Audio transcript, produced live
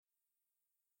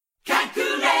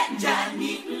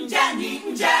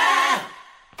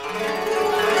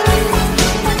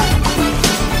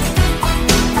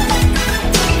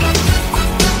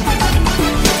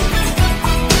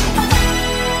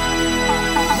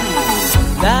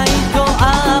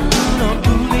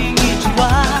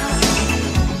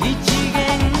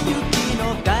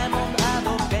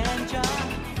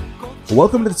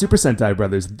Welcome to the Super Sentai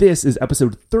Brothers. This is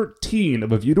episode 13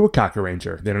 of A View to a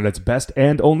Kakuranger, the internet's best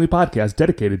and only podcast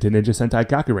dedicated to Ninja Sentai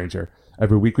Kakuranger.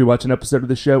 Every week we watch an episode of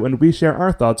the show and we share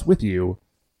our thoughts with you,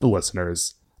 the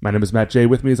listeners. My name is Matt J.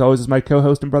 With me as always is my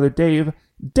co-host and brother Dave.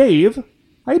 Dave,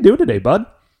 how you doing today, bud?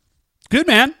 Good,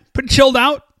 man. Pretty chilled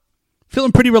out.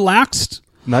 Feeling pretty relaxed.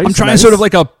 Nice. I'm trying sort of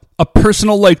like a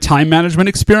personal time management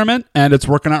experiment, and it's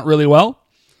working out really well.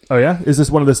 Oh, yeah? Is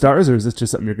this one of the stars, or is this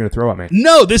just something you're going to throw at me?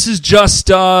 No, this is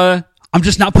just, I'm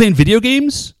just not playing video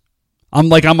games.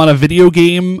 I'm on a video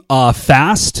game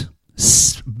fast,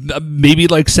 maybe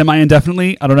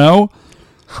semi-indefinitely, I don't know.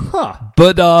 Huh.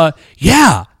 But,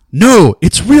 yeah, no,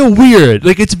 it's real weird.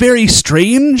 It's very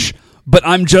strange, but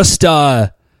I'm just,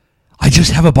 I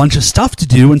just have a bunch of stuff to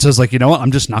do, and so it's you know what,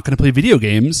 I'm just not going to play video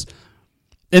games.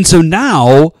 And so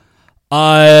now...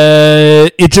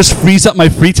 it just frees up my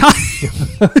free time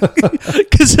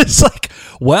because it's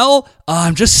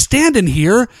I'm just standing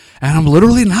here and I'm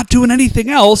literally not doing anything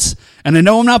else, and I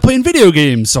know I'm not playing video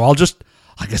games, so I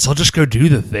guess I'll just go do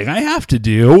the thing I have to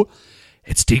do.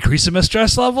 It's decreasing my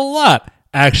stress level a lot.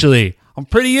 Actually, I'm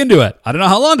pretty into it. I don't know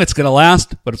how long it's going to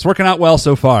last, but it's working out well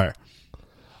so far.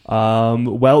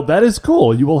 Well, that is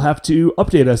cool. You will have to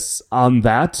update us on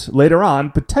that later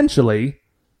on, potentially,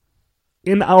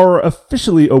 in our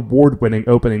officially award-winning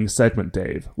opening segment,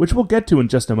 Dave, which we'll get to in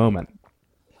just a moment.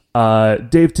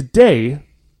 Dave, today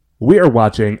we are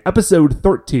watching episode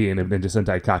 13 of Ninja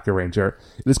Sentai Kakuranger.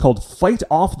 It is called Fight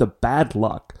Off the Bad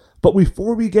Luck. But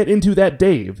before we get into that,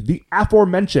 Dave, the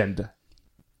aforementioned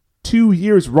 2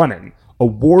 years running,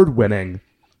 award-winning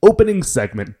opening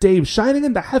segment, Dave, shining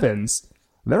in the heavens,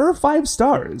 there are 5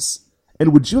 stars.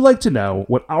 And would you like to know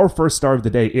what our first star of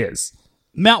the day is?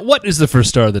 Matt, what is the first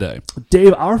star of the day?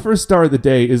 Dave, our first star of the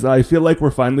day is that I feel like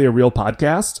we're finally a real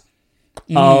podcast.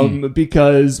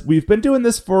 Because we've been doing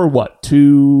this for,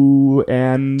 2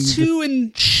 and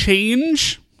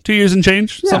change? 2 years and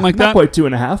change? Something like that? Not quite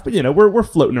 2.5, but, we're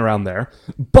floating around there.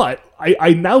 But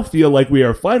I now feel like we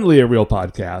are finally a real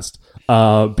podcast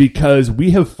because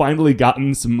we have finally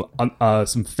gotten some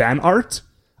fan art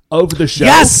of the show.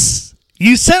 Yes!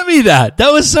 You sent me that.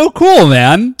 That was so cool,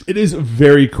 man. It is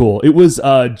very cool. It was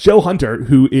Joe Hunter,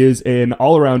 who is an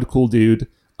all-around cool dude,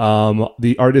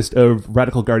 the artist of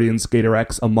Radical Guardians Skater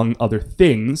X, among other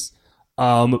things.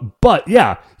 But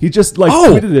yeah, he just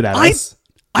tweeted it at us.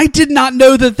 I did not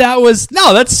know that was...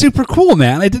 No, that's super cool,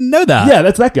 man. I didn't know that. Yeah,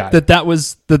 that's that guy. That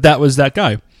was that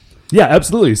guy. Yeah,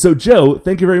 absolutely. So, Joe,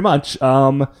 thank you very much.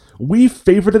 We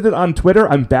favorited it on Twitter.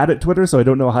 I'm bad at Twitter, so I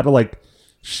don't know how to,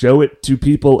 show it to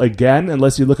people again,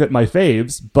 unless you look at my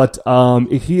faves, but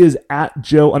he is at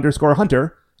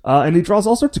Joe_Hunter, and he draws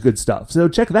all sorts of good stuff. So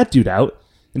check that dude out,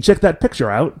 and check that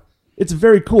picture out. It's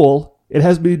very cool. It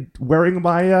has me wearing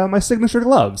my signature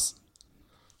gloves.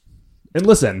 And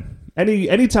listen,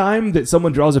 any time that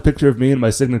someone draws a picture of me in my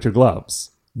signature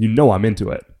gloves, you know I'm into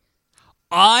it.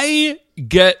 I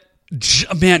get...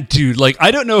 Man, dude, I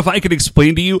don't know if I could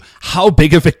explain to you how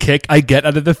big of a kick I get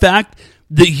out of the fact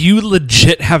that you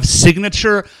legit have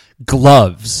signature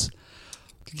gloves.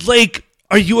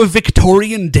 Are you a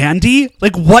Victorian dandy?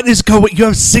 What is going... You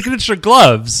have signature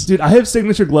gloves. Dude, I have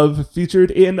signature glove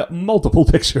featured in multiple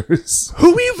pictures.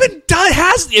 Who even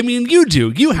has... I mean, you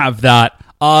do. You have that.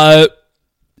 I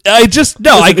just...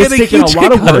 No, I get a huge kick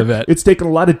out of it. It's taken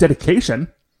a lot of dedication.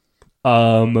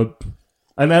 And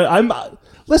I'm...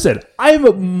 Listen,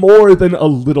 I'm more than a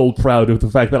little proud of the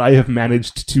fact that I have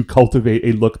managed to cultivate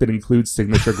a look that includes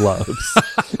signature gloves.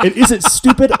 And is it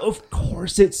stupid? Of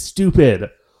course it's stupid.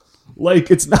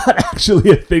 It's not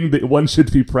actually a thing that one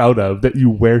should be proud of, that you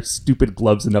wear stupid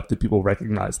gloves enough that people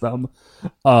recognize them.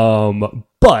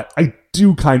 But I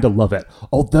do kind of love it.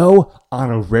 Although,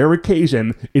 on a rare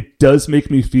occasion, it does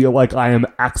make me feel like I am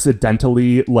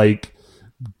accidentally,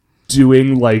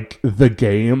 doing, the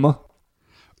game.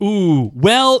 Ooh,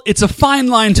 well, it's a fine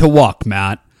line to walk,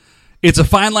 Matt. It's a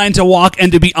fine line to walk,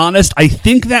 and to be honest, I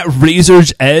think that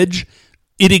razor's edge,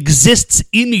 it exists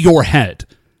in your head.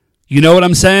 You know what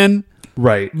I'm saying?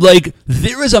 Right.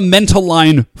 There is a mental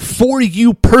line for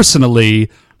you personally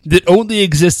that only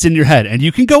exists in your head, and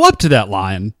you can go up to that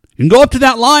line. You can go up to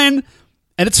that line,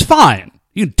 and it's fine.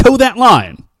 You can toe that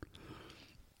line.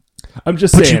 I'm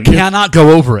just saying. But you cannot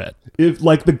go over it. If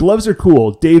the gloves are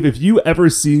cool, Dave, if you ever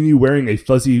see me wearing a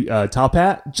fuzzy top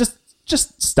hat, just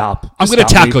just stop. I'm Just going to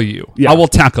stop me. tackle you. Yeah. I will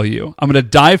tackle you. I'm going to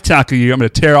dive tackle you. I'm going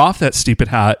to tear off that stupid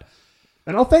hat.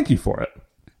 And I'll thank you for it.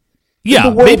 Yeah,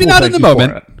 the world maybe will not in thank the you for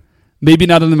moment. it. Maybe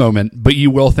not in the moment, but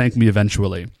you will thank me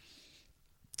eventually.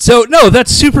 So, no,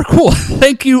 that's super cool.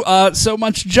 Thank you so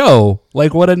much, Joe.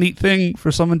 Like, what a neat thing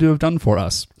for someone to have done for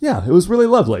us. Yeah, it was really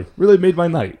lovely. Really made my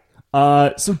night.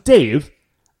 So, Dave,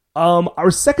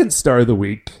 our second star of the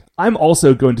week, I'm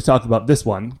also going to talk about this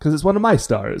one because it's one of my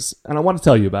stars, and I want to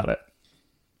tell you about it.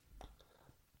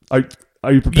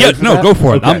 Are you prepared? Yeah, for no, that? go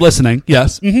for it. Okay. I'm listening.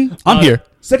 Yes. I'm here.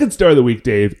 Second star of the week,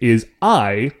 Dave, is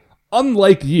I,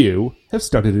 unlike you, have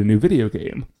started a new video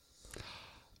game.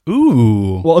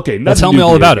 Ooh. Well, okay, not Well, tell a new me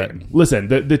all video about game. it. Listen,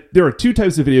 there are two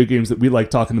types of video games that we like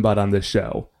talking about on this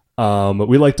show.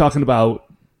 We like talking about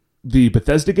the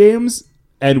Bethesda games,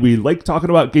 and we like talking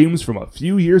about games from a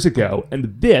few years ago,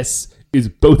 and this is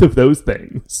both of those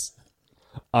things.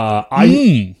 Are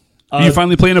you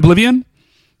finally playing Oblivion?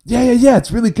 Yeah,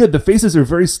 it's really good. The faces are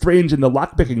very strange, and the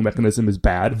lockpicking mechanism is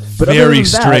bad. But other Very than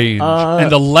that, strange.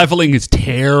 And the leveling is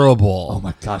terrible. oh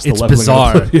my gosh, it's the leveling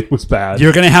bizarre. of Oblivion was bad.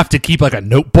 You're going to have to keep like a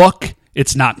notebook.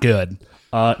 It's not good.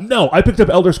 No, I picked up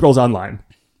Elder Scrolls Online.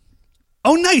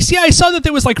 Oh, nice. Yeah, I saw that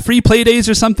there was like free play days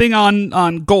or something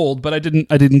on Gold, but I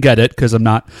didn't get it because I'm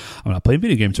not playing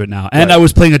video games right now. And Right. I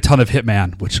was playing a ton of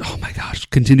Hitman, which, oh my gosh,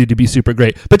 continued to be super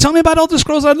great. But tell me about Elder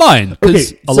Scrolls Online,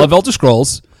 because Okay, I so- love Elder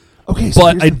Scrolls, Okay, so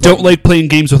but here's I the don't thing. like playing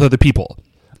games with other people.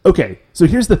 Okay, so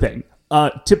here's the thing.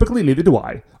 Typically, neither do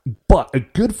I. But a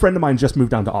good friend of mine just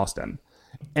moved down to Austin.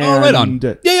 And, Oh, right on.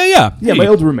 Yeah. Yeah, Hey. my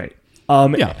old roommate.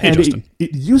 Yeah, hey, and Justin.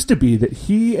 it used to be that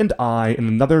he and I and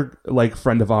another like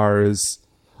friend of ours,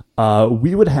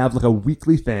 we would have like a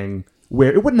weekly thing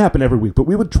where it wouldn't happen every week, but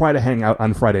we would try to hang out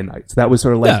on Friday nights. That was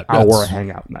sort of like Yeah, our that's-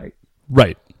 hangout night.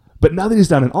 Right. But now that he's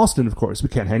down in Austin, of course, we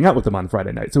can't hang out with him on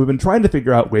Friday night. So we've been trying to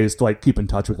figure out ways to like keep in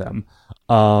touch with him.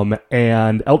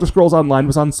 And Elder Scrolls Online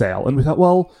was on sale, and we thought,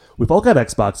 well, we've all got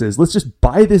Xboxes. Let's just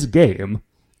buy this game,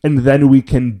 and then we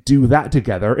can do that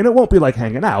together. And it won't be like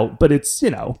hanging out, but it's,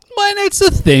 But it's a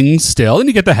thing still, and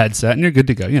you get the headset, and you're good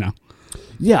to go,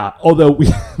 yeah. Although we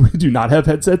do not have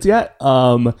headsets yet.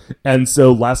 And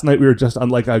so last night we were just on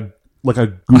like a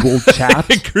Google chat.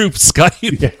 Group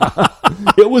Skype.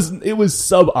 it was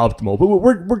suboptimal, but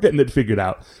we're getting it figured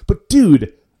out. But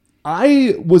dude,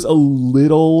 I was a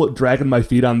little dragging my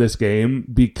feet on this game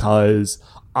because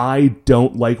I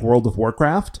don't like World of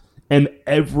Warcraft, and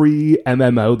every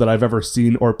MMO that I've ever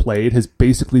seen or played has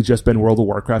basically just been World of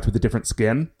Warcraft with a different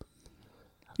skin.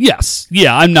 Yes.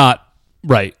 Yeah, I'm not.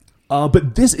 Right.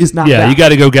 But this is not Yeah, that. you got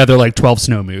to go gather like 12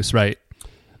 snow moose, right?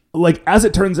 Like, as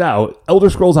it turns out, Elder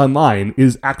Scrolls Online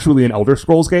is actually an Elder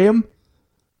Scrolls game.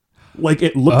 Like,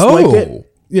 it looks like it.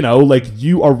 Like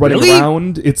you are running Really?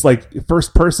 around. It's like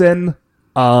first person.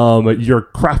 You're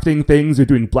crafting things. You're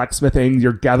doing blacksmithing.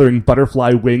 You're gathering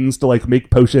butterfly wings to like make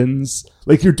potions.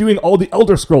 Like you're doing all the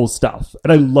Elder Scrolls stuff,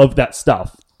 and I love that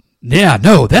stuff. Yeah,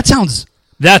 no, that sounds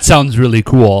really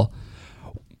cool.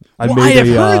 I have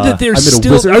heard that they're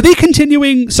still. Are they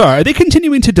continuing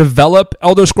to develop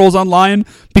Elder Scrolls Online?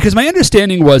 Because my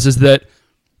understanding is that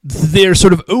their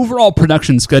sort of overall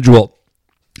production schedule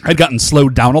had gotten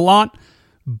slowed down a lot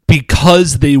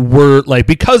because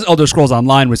because Elder Scrolls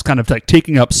Online was kind of like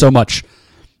taking up so much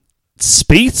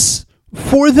space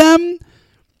for them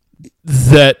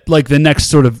that like the next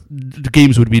sort of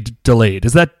games would be delayed.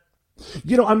 Is that?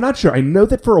 I'm not sure. I know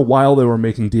that for a while they were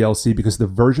making DLC because the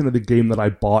version of the game that I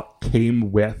bought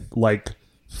came with like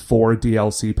 4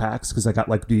 DLC packs because I got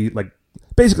like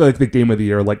basically like the Game of the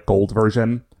Year like gold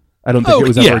version. I don't think it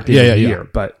was ever a Game of the Year,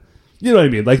 but you know what I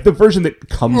mean? Like the version that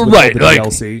comes with all the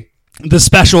DLC. The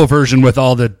special version with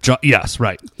all the... Yes,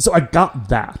 right. So I got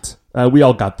that. We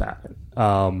all got that.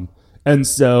 And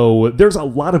so there's a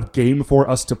lot of game for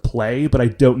us to play, but I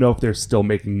don't know if they're still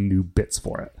making new bits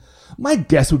for it. My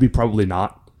guess would be probably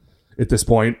not at this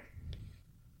point.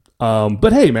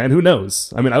 But hey, man, who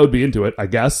knows? I mean, I would be into it, I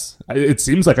guess. It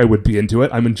seems like I would be into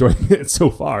it. I'm enjoying it so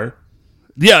far.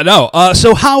 Yeah, no.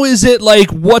 So how is it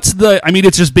like, what's the... I mean,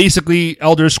 it's just basically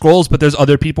Elder Scrolls, but there's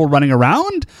other people running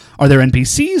around? Are there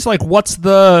NPCs? Like, what's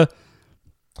the...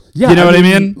 Yeah, you know what I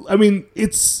mean? I mean,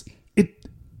 it's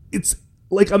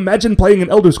like, imagine playing an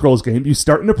Elder Scrolls game. You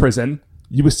start in a prison,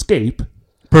 you escape,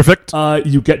 Perfect.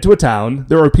 you get to a town.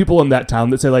 There are people in that town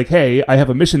that say like, hey, I have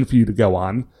a mission for you to go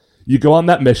on. You go on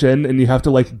that mission and you have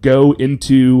to like go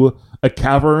into a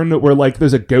cavern where like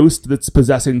there's a ghost that's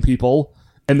possessing people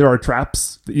and there are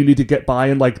traps that you need to get by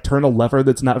and like turn a lever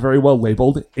that's not very well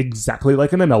labeled, exactly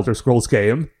like in an Elder Scrolls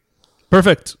game.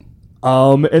 Perfect.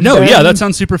 And No, then- yeah, that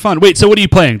sounds super fun. Wait, so what are you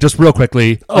playing? Just real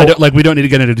quickly. We don't need to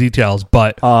get into details,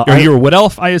 but you're a Wood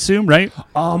Elf, I assume, right?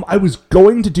 I was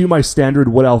going to do my standard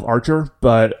Wood Elf Archer,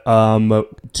 but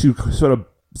to sort of,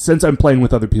 since I'm playing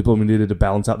with other people and we needed to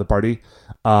balance out the party,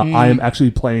 I am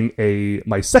actually playing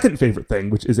my second favorite thing,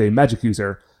 which is a magic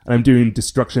user, and I'm doing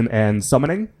destruction and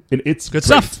summoning, and it's Good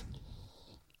great. stuff.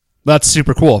 That's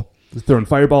super cool. Throwing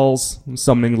fireballs,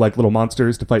 summoning like little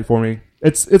monsters to fight for me.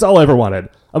 It's all I ever wanted.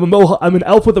 I'm an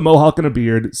elf with a mohawk and a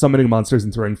beard, summoning monsters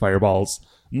and throwing fireballs.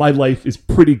 My life is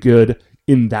pretty good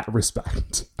in that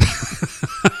respect.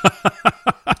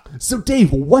 So,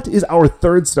 Dave, what is our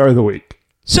third star of the week?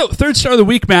 So, third star of the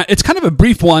week, Matt, it's kind of a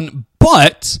brief one,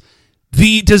 but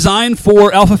the design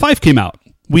for Alpha 5 came out.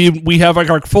 We have like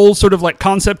our full sort of like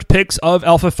concept pics of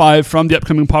Alpha 5 from the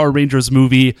upcoming Power Rangers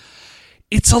movie.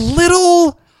 It's a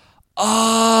little...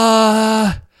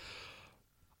 I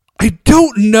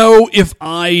don't know if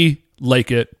I like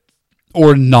it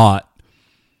or not.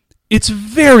 It's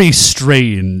very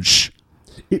strange.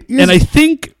 It is, And I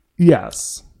think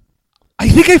yes. I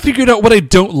figured out what I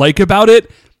don't like about it.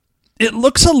 It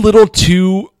looks a little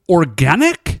too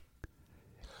organic,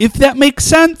 if that makes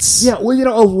sense. Yeah, well,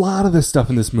 a lot of the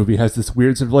stuff in this movie has this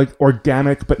weird sort of like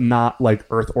organic, but not like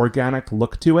Earth organic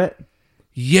look to it.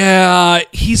 Yeah,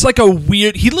 he's like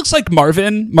he looks like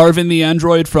Marvin the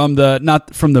android from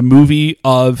the movie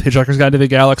of Hitchhiker's Guide to the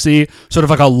Galaxy, sort of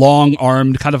like a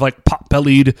long-armed, kind of like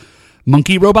pot-bellied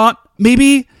monkey robot,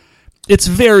 maybe. It's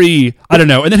very, I don't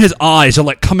know. And then his eyes are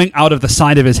like coming out of the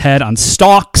side of his head on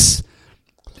stalks.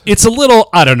 It's a little,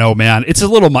 I don't know, man. It's a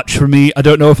little much for me. I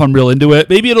don't know if I'm real into it.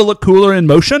 Maybe it'll look cooler in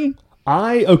motion.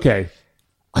 I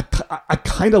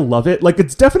kind of love it. Like,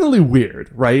 it's definitely weird,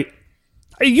 right?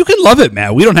 You can love it,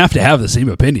 man. We don't have to have the same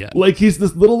opinion. Like, he's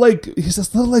this little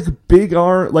big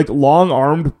arm, like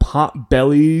long-armed,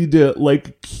 pot-bellied,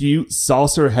 like cute,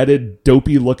 saucer-headed,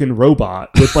 dopey-looking robot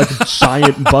with like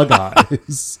giant bug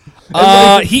eyes.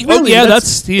 And, he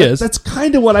is. That's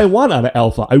kind of what I want out of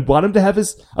Alpha. I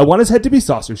want his head to be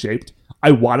saucer-shaped.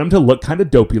 I want him to look kind of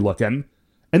dopey-looking,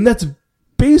 and that's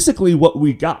basically what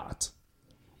we got.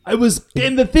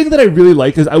 And the thing that I really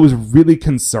like is I was really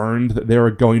concerned that they were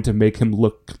going to make him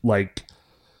look like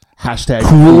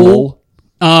 #cool.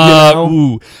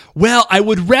 Ooh. Well, I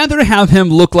would rather have him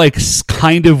look like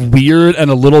kind of weird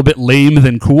and a little bit lame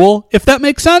than cool, if that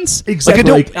makes sense.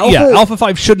 Exactly. Like Alpha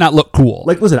 5 should not look cool.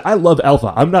 Like, listen, I love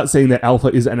Alpha. I'm not saying that Alpha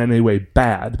is in any way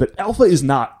bad, but Alpha is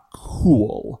not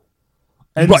cool.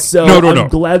 And right. so No. I'm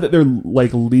glad that they're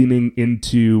like leaning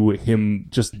into him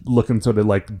just looking sort of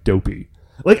like dopey.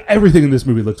 Like, everything in this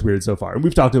movie looks weird so far, and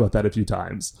we've talked about that a few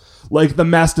times. Like, the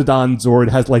Mastodon Zord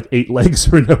has like 8 legs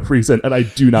for no reason, and I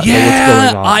do not know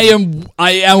what's going on.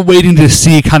 I am waiting to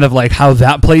see kind of like how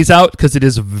that plays out, because it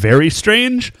is very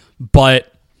strange,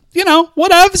 but,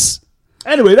 whatevs.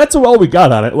 Anyway, that's all we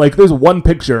got on it. Like, there's one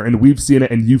picture, and we've seen it,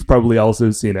 and you've probably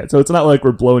also seen it. So it's not like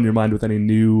we're blowing your mind with any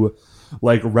new,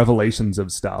 like, revelations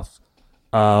of stuff.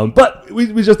 But we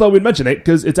just thought we'd mention it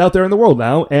because it's out there in the world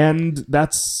now, and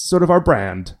that's sort of our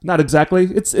brand. Not exactly.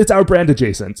 It's our brand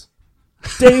adjacent.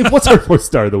 Dave, what's our 4th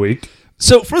star of the week?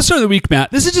 So, 4th star of the week,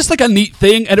 Matt, this is just like a neat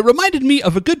thing, and it reminded me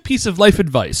of a good piece of life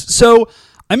advice. So,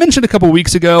 I mentioned a couple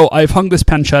weeks ago, I've hung this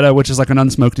pancetta, which is like an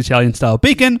unsmoked Italian-style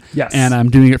bacon. Yes. And I'm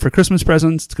doing it for Christmas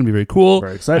presents. It's going to be very cool.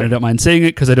 Very exciting. And I don't mind saying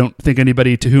it because I don't think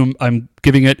anybody to whom I'm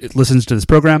giving it listens to this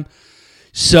program.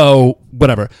 So,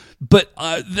 whatever. But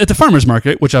at the farmer's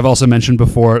market, which I've also mentioned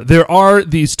before, there are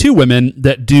these 2 women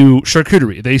that do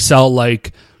charcuterie. They sell,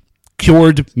 like,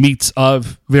 cured meats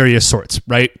of various sorts,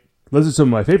 right? Those are some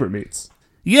of my favorite meats.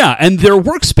 Yeah, and their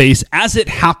workspace, as it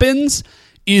happens,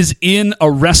 is in a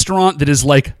restaurant that is,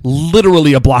 like,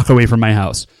 literally a block away from my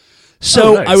house.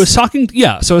 So nice. I was talking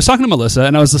to Melissa,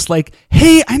 and I was just like,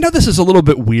 hey, I know this is a little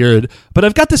bit weird, but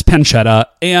I've got this pancetta,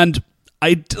 and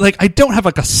I don't have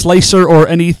like a slicer or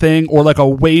anything or like a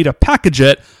way to package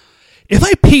it. If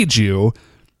I paid you,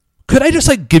 could I just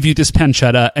like give you this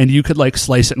pancetta and you could like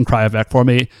slice it and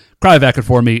cryovac it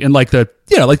for me in like the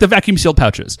like the vacuum sealed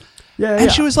pouches? Yeah.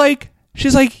 And she's like,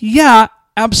 yeah,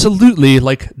 absolutely.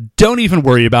 Like, don't even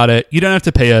worry about it. You don't have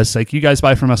to pay us. Like, you guys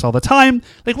buy from us all the time.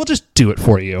 Like, we'll just do it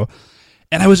for you.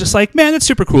 And I was just like, man, that's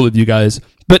super cool of you guys.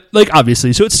 But, like,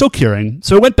 obviously, so it's still curing.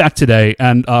 So I went back today,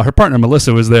 and her partner,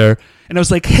 Melissa, was there. And I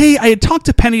was like, hey, I had talked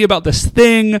to Penny about this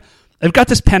thing. I've got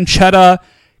this pancetta.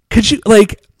 Could you,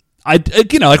 like, I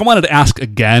wanted to ask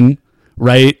again,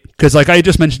 right? Because, like, I had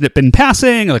just mentioned it in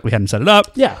passing. Like, we hadn't set it up.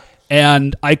 Yeah.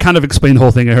 And I kind of explained the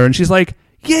whole thing to her. And she's like,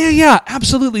 yeah,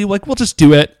 absolutely. Like, we'll just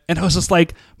do it. And I was just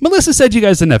like, Melissa said you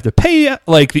guys didn't have to pay,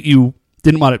 like, that you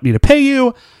didn't want me to pay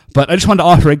you, but I just wanted to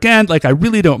offer again. Like, I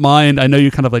really don't mind. I know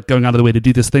you're kind of like going out of the way to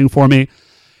do this thing for me.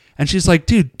 And she's like,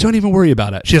 dude, don't even worry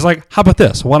about it. She's like, how about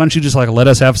this? Why don't you just like let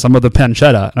us have some of the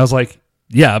pancetta? And I was like,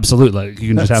 yeah, absolutely. You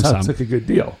can just have some. Sounds like a good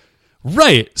deal.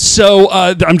 Right. So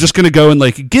I'm just going to go and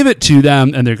like give it to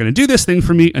them, and they're going to do this thing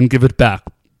for me and give it back.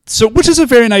 So, which is a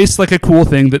very nice, like a cool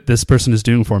thing that this person is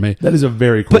doing for me. That is a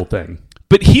very cool thing.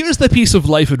 But here's the piece of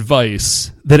life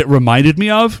advice that it reminded me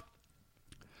of.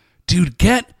 Dude,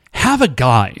 have a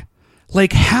guy.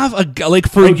 Like, have a guy. Like,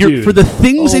 for the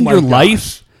things in your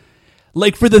life.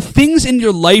 Like, for the things in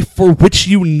your life for which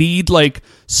you need, like,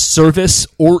 service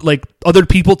or, like, other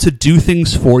people to do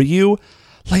things for you,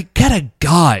 like, get a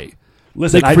guy.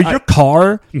 Listen, like, for your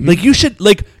car, like, you should,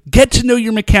 like, get to know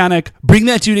your mechanic, bring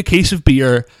that dude a case of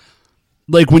beer,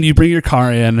 like, when you bring your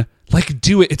car in, like,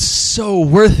 do it. It's so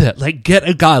worth it. Like, get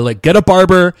a guy. Like, get a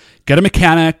barber, get a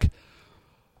mechanic.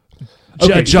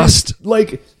 Okay,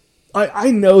 like,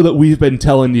 I know that we've been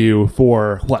telling you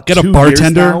for, what, get a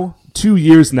bartender? 2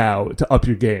 years now to up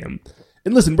your game.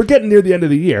 And listen, we're getting near the end of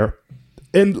the year,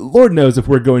 and Lord knows if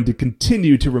we're going to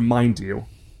continue to remind you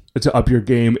to up your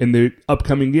game in the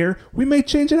upcoming year. We may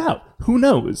change it out. Who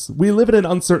knows? We live in an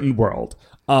uncertain world.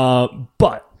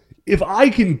 But if I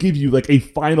can give you like a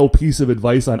final piece of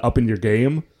advice on upping your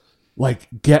game, like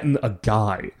getting a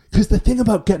guy. Because the thing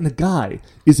about getting a guy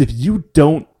is if you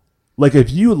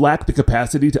lack the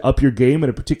capacity to up your game at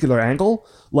a particular angle,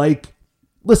 like,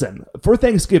 listen, for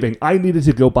Thanksgiving, I needed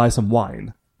to go buy some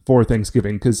wine for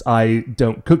Thanksgiving because I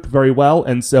don't cook very well,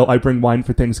 and so I bring wine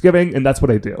for Thanksgiving, and that's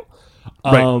what I do.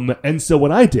 Right. And so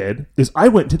what I did is I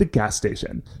went to the gas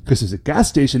station because there's a gas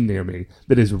station near me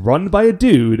that is run by a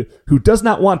dude who does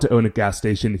not want to own a gas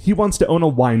station. He wants to own a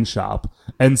wine shop.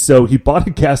 And so he bought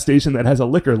a gas station that has a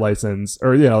liquor license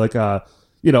or, a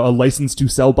license to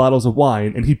sell bottles of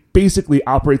wine. And he basically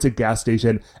operates a gas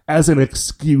station as an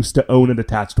excuse to own an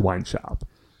attached wine shop.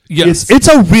 Yes, it's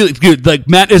a really good, like,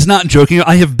 Matt is not joking.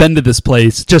 I have been to this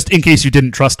place, just in case you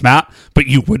didn't trust Matt, but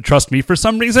you would trust me for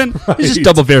some reason. Right. It's just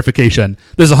double verification.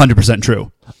 This is 100%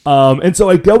 true. And so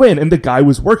I go in, and the guy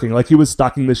was working, like, he was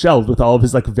stocking the shelves with all of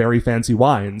his, like, very fancy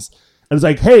wines. And I was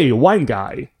like, hey, wine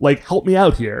guy, like, help me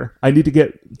out here. I need to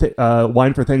get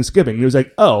wine for Thanksgiving. And he was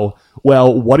like, oh,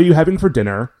 well, what are you having for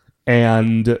dinner?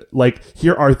 And, like,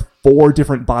 here are 4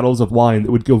 different bottles of wine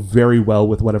that would go very well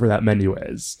with whatever that menu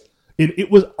is. And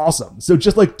it was awesome. So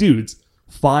just like dudes,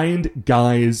 find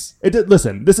guys.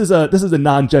 Listen, this is a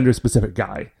non-gender specific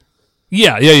guy.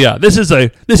 Yeah. This is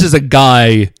a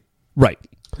guy, right?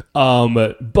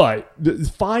 But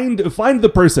find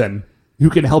the person who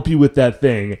can help you with that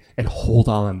thing, and hold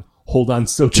on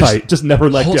so tight. Just never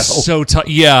let go. So tight,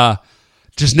 yeah.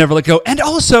 Just never let go. And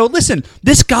also, listen,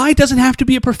 this guy doesn't have to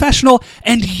be a professional,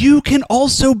 and you can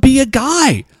also be a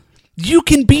guy. You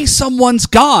can be someone's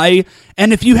guy,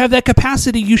 and if you have that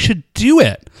capacity, you should do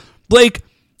it. Like,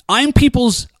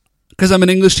 because I'm an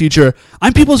English teacher,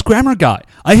 I'm people's grammar guy.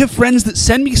 I have friends that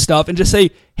send me stuff and just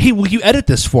say, hey, will you edit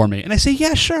this for me? And I say,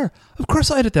 yeah, sure. Of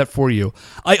course I'll edit that for you.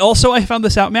 I found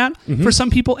this out, Matt. Mm-hmm. For some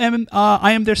people,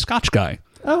 I am their Scotch guy.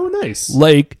 Oh, nice.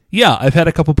 Like, yeah, I've had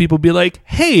a couple people be like,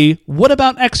 hey, what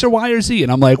about X or Y or Z?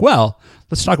 And I'm like, well,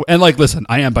 let's talk. And like, listen,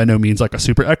 I am by no means like a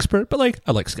super expert, but like,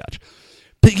 I like Scotch.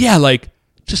 But yeah, like,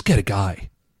 just get a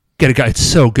guy. Get a guy. It's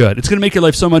so good. It's going to make your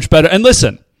life so much better. And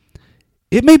listen,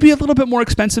 it may be a little bit more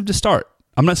expensive to start.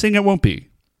 I'm not saying it won't be.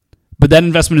 But that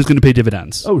investment is going to pay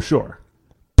dividends. Oh, sure.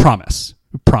 Promise.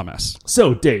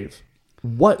 So, Dave,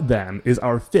 what then is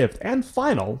our 5th and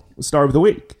final star of the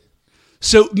week?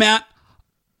 So, Matt,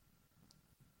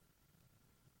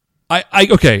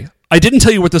 okay. I didn't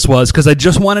tell you what this was because I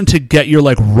just wanted to get your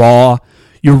raw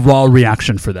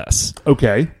reaction for this.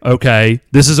 Okay.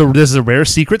 This is a rare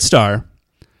secret star.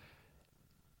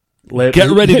 Get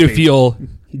ready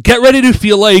to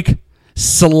feel like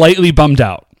slightly bummed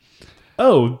out.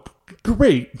 Oh,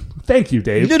 great. Thank you,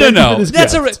 Dave. No.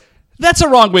 That's a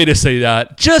wrong way to say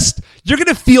that. Just, you're going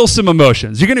to feel some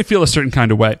emotions. You're going to feel a certain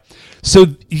kind of way. So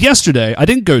yesterday, I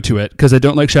didn't go to it because I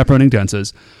don't like chaperoning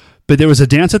dances, but there was a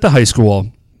dance at the high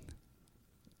school.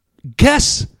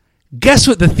 Guess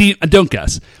what the theme... Don't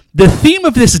guess. The theme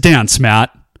of this dance,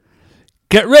 Matt...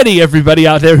 Get ready, everybody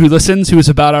out there who listens, who is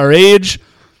about our age.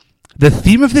 The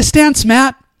theme of this dance,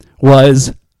 Matt,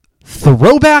 was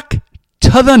throwback to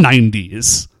the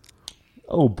 90s.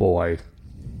 Oh, boy.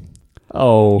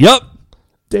 Oh. Yep.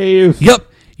 Dave. Yep.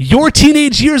 Your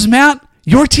teenage years, Matt,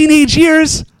 your teenage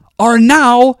years are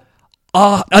now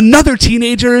another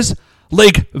teenager's,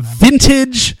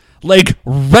 vintage...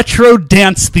 retro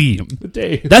dance theme.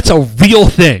 Dave. That's a real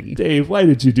thing. Dave, why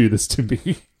did you do this to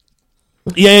me?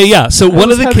 Yeah. So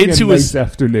one of the having kids a who nice was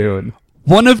afternoon.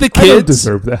 one of the I don't kids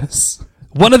deserve this.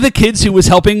 one of the kids who was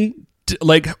helping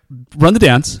like run the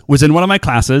dance was in one of my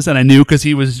classes, and I knew because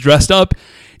he was dressed up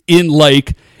in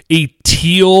like a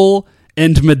teal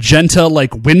and magenta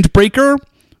like windbreaker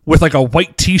with like a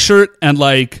white t-shirt and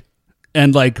like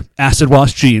acid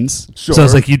wash jeans. Sure, So I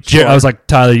was like, sure. I was like,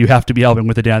 Tyler, you have to be helping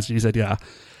with the dance. And he said, yeah.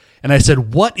 And I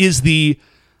said, what's the,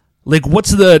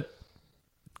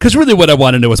 because really what I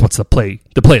want to know is what's the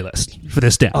playlist for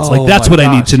this dance. Oh like that's my what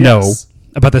I need gosh, to know yes.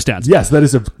 about this dance. Yes, that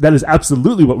is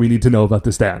absolutely what we need to know about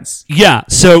this dance. Yeah.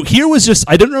 So here was just,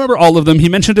 I didn't remember all of them. He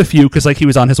mentioned a few because like he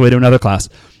was on his way to another class.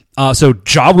 So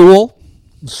Ja Rule.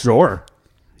 Sure.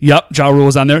 Yep. Ja Rule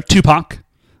was on there. Tupac,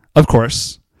 of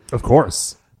course. Of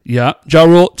course. Yeah. Ja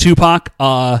Rule, Tupac,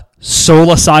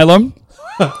 Soul Asylum.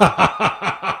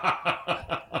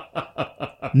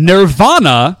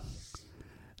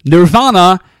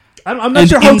 Nirvana. I'm not And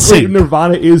sure how NSYNC. great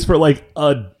Nirvana is for like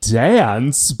a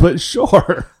dance, but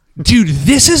sure. Dude,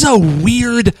 this is a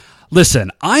weird.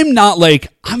 Listen, I'm not like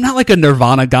a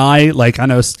Nirvana guy. Like I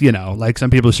know, like some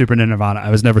people are super into Nirvana. I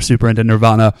was never super into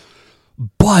Nirvana,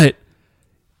 but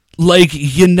like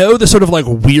the sort of like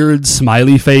weird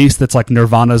smiley face that's like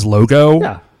Nirvana's logo.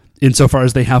 Yeah. Insofar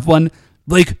as they have one,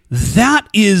 like that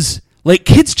is like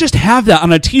kids just have that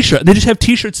on a t-shirt. They just have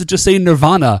t-shirts that just say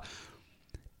Nirvana.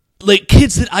 Like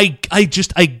kids that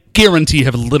I guarantee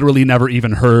have literally never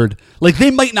even heard. Like they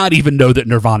might not even know that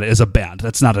Nirvana is a band.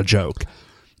 That's not a joke.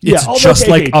 It's although, just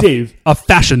okay, like Dave, a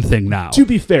fashion thing now. to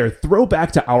be fair, throw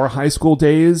back to our high school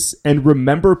days and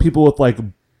remember people with like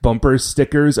bumper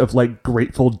stickers of like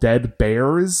Grateful Dead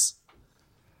bears.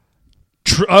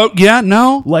 Oh yeah,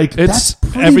 no. Like it's that's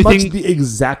pretty everything. much the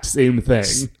exact same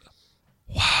thing.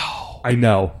 Wow. I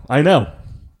know.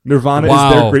 Nirvana is Wow.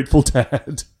 their Grateful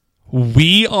Dead.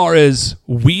 We are as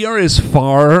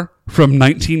far from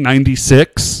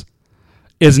 1996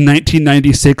 as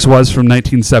 1996 was from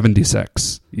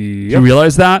 1976. Yep. You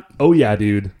realize that? Oh yeah,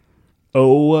 dude.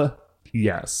 Oh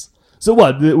yes. So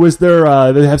what was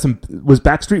there? They have some. Was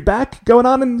Backstreet Back going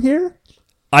on in here?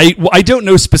 I don't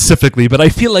know specifically, but I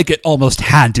feel like it almost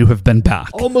had to have been back.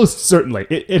 Almost certainly.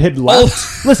 It had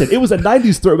left. Listen, it was a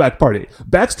 90s throwback party.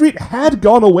 Backstreet had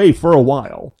gone away for a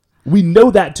while. We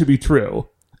know that to be true.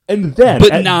 And then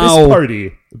But at now- this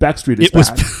party, Backstreet is It was-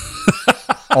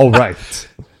 back. All right.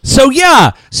 So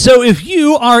yeah, so if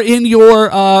you are in your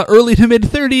early to mid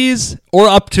 30s or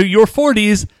up to your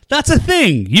 40s, that's a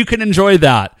thing. You can enjoy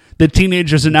that. The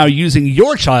teenagers are now using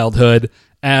your childhood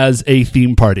as a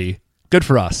theme party. Good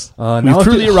for us. now We've I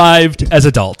truly feel- arrived as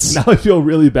adults. Now I feel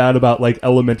really bad about like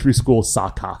elementary school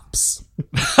sock hops.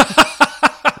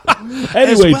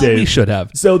 Anyway, As well Dave. we should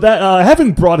have. So that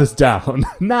having brought us down,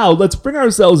 now let's bring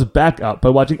ourselves back up by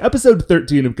watching episode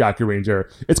 13 of Gakure Ranger.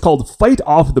 It's called Fight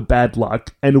Off the Bad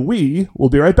Luck, and we will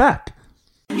be right back.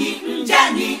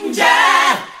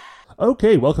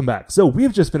 Okay, welcome back. So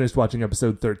we've just finished watching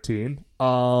episode 13.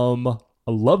 I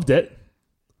loved it.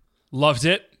 Loved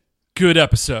it. Good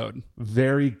episode.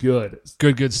 Very good.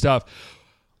 Good stuff.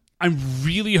 I'm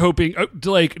really hoping,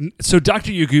 so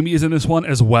Dr. Yagumi is in this one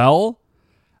as well.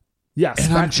 Yes. And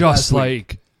back I'm to just last week.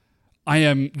 like, I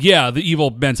am, the evil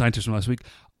man scientist from last week.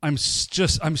 I'm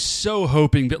so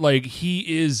hoping that like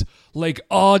he is like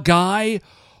a guy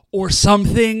or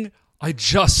something. I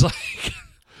just like,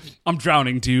 I'm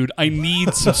drowning, dude. I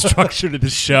need some structure to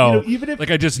this show. even if-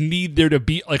 like I just need there to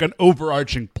be like an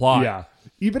overarching plot. Yeah.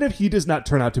 Even if he does not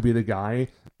turn out to be the guy,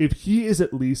 if he is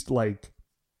at least like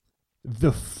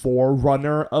the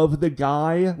forerunner of the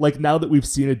guy, like now that we've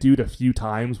seen a dude a few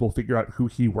times, we'll figure out who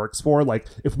he works for. Like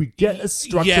if we get a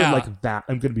structure Yeah. like that,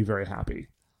 I'm going to be very happy.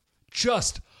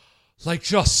 Just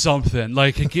something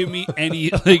like give me any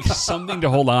like something to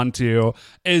hold on to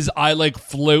as I like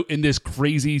float in this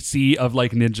crazy sea of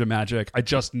like ninja magic. I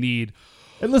just need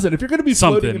And listen, if you're going to be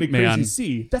floating in Something, a crazy man.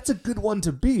 sea, that's a good one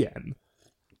to be in.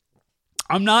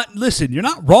 listen, you're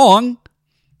not wrong.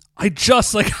 I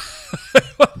just like I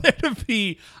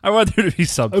want there to be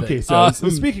something. Okay, so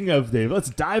speaking of Dave, let's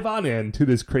dive on into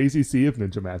this crazy sea of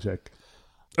ninja magic.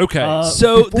 okay.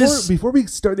 So before we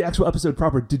start the actual episode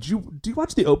proper, do you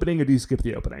watch the opening or do you skip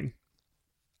the opening?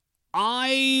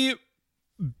 I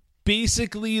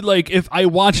basically like if I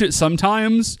watch it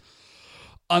sometimes,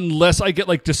 unless I get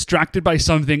like distracted by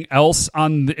something else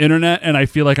on the internet and I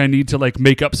feel like I need to like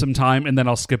make up some time, and then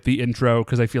I'll skip the intro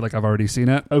because I feel like I've already seen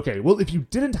it. Okay, well, if you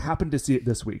didn't happen to see it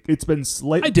this week, it's been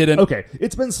slightly... I didn't. Okay,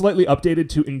 it's been slightly updated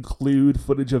to include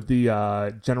footage of the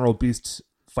General Beast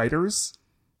fighters,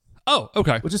 Oh,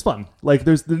 okay. which is fun. Like,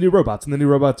 there's the new robots, and the new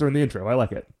robots are in the intro. I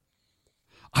like it.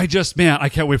 I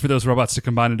can't wait for those robots to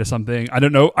combine into something. I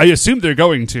don't know. I assume they're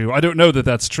going to. I don't know that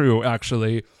that's true,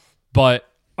 actually. But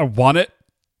I want it.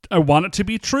 I want it to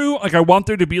be true. Like, I want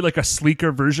there to be, like, a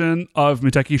sleeker version of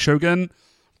Muteki Shogun.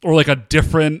 Or, like, a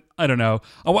different, I don't know.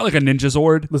 I want, like, a Ninja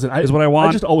Zord. Listen, is what I want.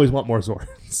 I just always want more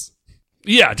Zords.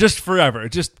 Yeah, just forever.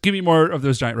 Just give me more of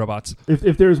those giant robots.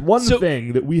 If there's one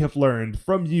thing that we have learned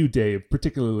from you, Dave,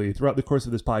 particularly throughout the course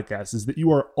of this podcast, is that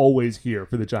you are always here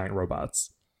for the giant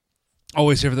robots.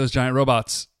 Always here for those giant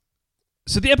robots.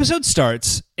 So the episode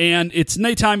starts, and it's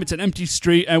nighttime, it's an empty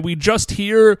street, and we just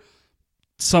hear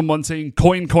someone saying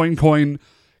coin, coin, coin,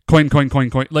 coin, coin,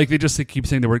 coin, coin. Like, they just keep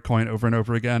saying the word coin over and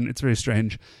over again. It's very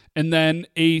strange. And then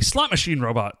a slot machine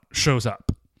robot shows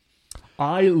up.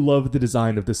 I love the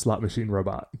design of this slot machine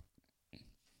robot.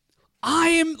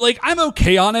 I'm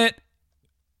okay on it.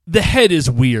 The head is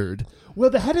weird. Well,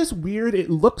 the head is weird.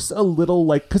 It looks a little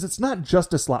like, because it's not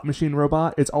just a slot machine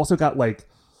robot. It's also got like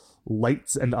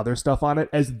lights and other stuff on it,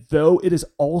 as though it is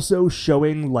also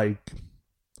showing like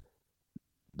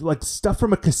stuff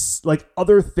from like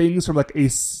other things from like a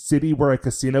city where a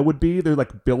casino would be. They're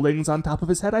like buildings on top of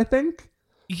his head, I think.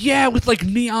 Yeah, with like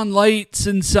neon lights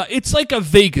and stuff. It's like a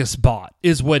Vegas bot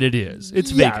is what it is.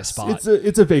 It's Vegas bot.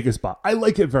 It's a Vegas bot. I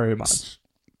like it very much.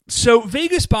 So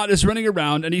Vegas bot is running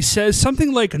around and he says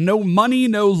something like no money,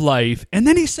 no life. And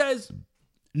then he says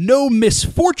no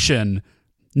misfortune,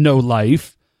 no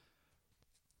life,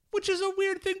 which is a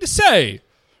weird thing to say.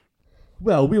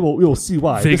 Well, we will see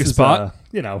why. Vegas this is, bot?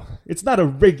 It's not a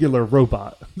regular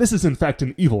robot. This is in fact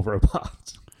an evil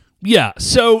robot. Yeah,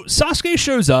 so Sasuke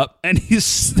shows up, and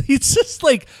he's just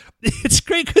like, it's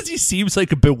great because he seems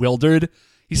like bewildered.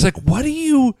 He's like, what are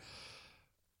you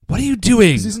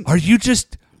doing?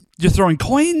 You're throwing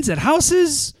coins at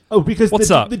houses? Oh, because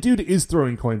what's up? The dude is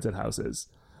throwing coins at houses.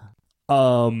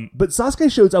 But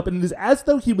Sasuke shows up, and it is as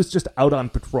though he was just out on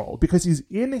patrol, because he's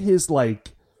in his,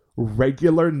 like,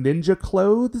 regular ninja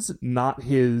clothes, not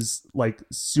his, like,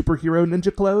 superhero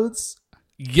ninja clothes.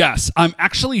 Yes, I'm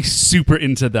actually super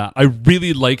into that. I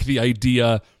really like the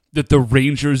idea that the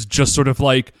Rangers just sort of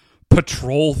like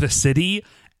patrol the city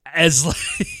as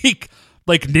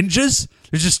like ninjas.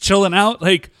 They're just chilling out.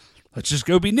 Like, let's just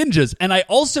go be ninjas. And I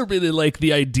also really like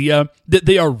the idea that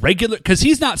they are regular, because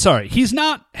he's not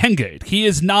Hengate. He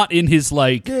is not in his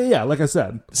like like I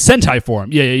said, Sentai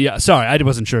form. Yeah. Sorry, I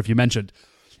wasn't sure if you mentioned.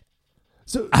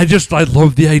 So I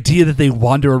love the idea that they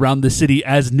wander around the city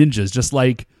as ninjas,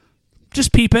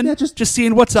 just peeping, just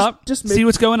seeing what's up, see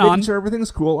what's going on. Making sure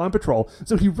everything's cool on patrol.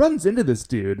 So he runs into this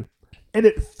dude, and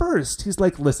at first he's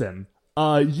like, listen,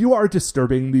 you are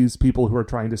disturbing these people who are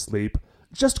trying to sleep.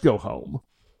 Just go home.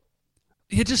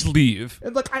 Yeah, just leave.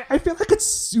 And like, I feel like it's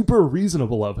super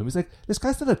reasonable of him. He's like, this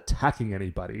guy's not attacking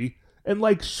anybody. And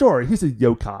like, sure, he's a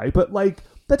yokai, but like,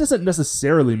 that doesn't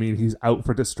necessarily mean he's out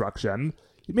for destruction.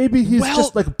 Maybe he's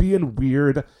just like being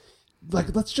weird.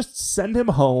 Like, let's just send him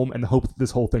home and hope that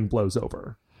this whole thing blows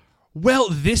over. Well,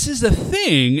 this is the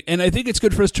thing, and I think it's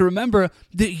good for us to remember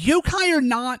that yokai are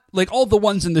not, like, all the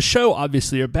ones in the show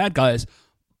obviously are bad guys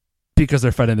because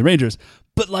they're fighting the Rangers,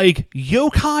 but, like,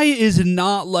 yokai is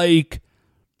not, like,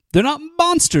 they're not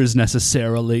monsters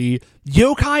necessarily.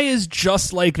 Yokai is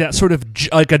just, like, that sort of,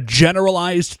 like, a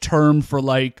generalized term for,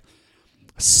 like,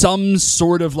 some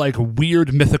sort of, like,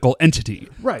 weird mythical entity.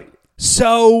 Right.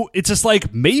 So it's just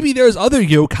like, maybe there's other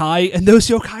yokai, and those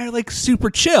yokai are like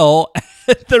super chill,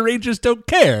 and the Rangers don't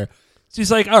care. So he's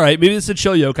like, all right, maybe it's a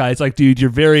chill yokai. It's like, dude,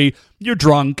 you're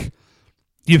drunk.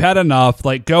 You've had enough.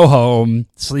 Like, go home,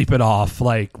 sleep it off.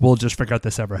 Like, we'll just forget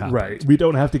this ever happened. Right. We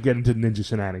don't have to get into ninja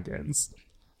shenanigans.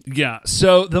 Yeah.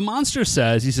 So the monster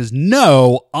says,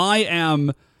 no, I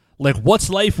am, like, what's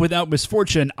life without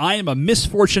misfortune? I am a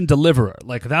misfortune deliverer.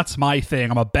 Like, that's my thing.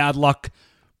 I'm a bad luck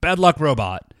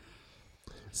robot.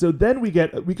 So then we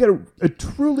get a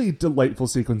truly delightful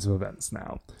sequence of events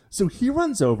now. So he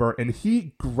runs over and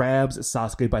he grabs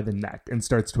Sasuke by the neck and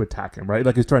starts to attack him, right?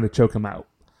 Like he's trying to choke him out.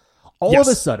 All of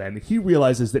a sudden, he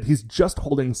realizes that he's just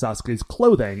holding Sasuke's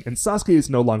clothing and Sasuke is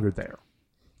no longer there.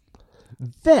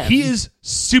 Then he is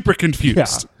super confused.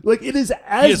 Yeah, like it is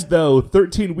as though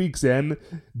 13 weeks in,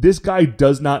 this guy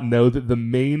does not know that the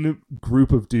main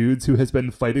group of dudes who has been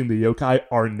fighting the yokai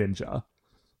are ninja.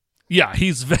 Yeah,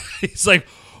 he's like,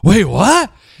 wait,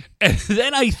 what? And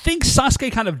then I think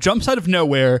Sasuke kind of jumps out of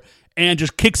nowhere and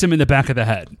just kicks him in the back of the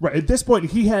head. Right. At this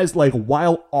point, he has, like,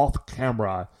 while off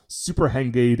camera, Super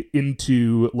Hengade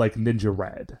into, like, Ninja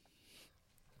Red.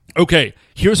 Okay,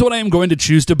 here's what I am going to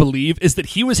choose to believe is that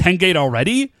he was Hengade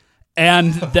already,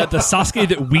 and that the Sasuke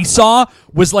that we saw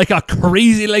was like a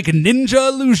crazy, like, ninja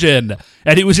illusion.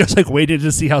 And he was just, like, waiting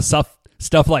to see how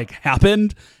stuff like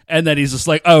happened, and then he's just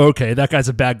like, oh, okay, that guy's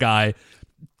a bad guy,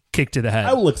 kick to the head.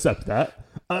 I will accept that.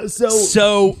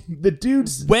 So the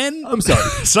dude's when I'm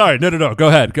sorry. sorry, no, go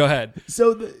ahead.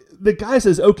 So the guy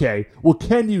says, okay, well,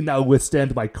 can you now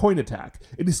withstand my coin attack?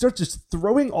 And he starts just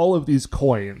throwing all of these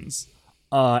coins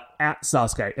at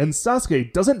Sasuke. And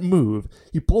Sasuke doesn't move.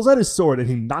 He pulls out his sword and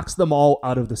he knocks them all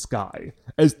out of the sky.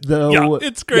 As though... Yeah,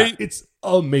 it's great. Yeah, it's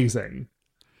amazing.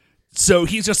 So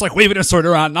he's just like waving his sword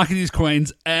around, knocking these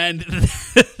coins, and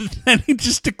then he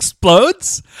just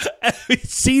explodes. And we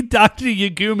see Dr.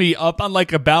 Yagumi up on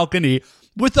like a balcony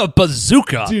with a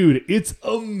bazooka. Dude, it's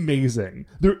amazing.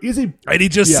 There is a... And he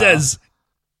just says,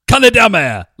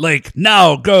 Kanedama, like,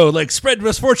 now go, like, spread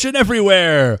misfortune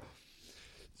everywhere.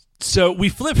 So we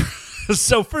flip.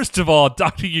 So first of all,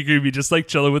 Dr. Yagumi just like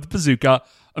chilling with the bazooka.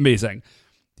 Amazing.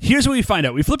 Here's what we find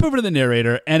out. We flip over to the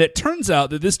narrator, and it turns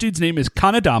out that this dude's name is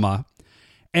Kanedama,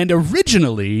 and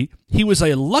originally he was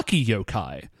a lucky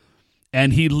yokai,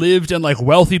 and he lived in like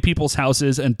wealthy people's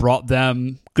houses and brought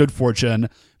them good fortune.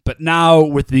 But now,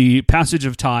 with the passage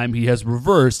of time, he has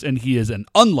reversed, and he is an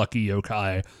unlucky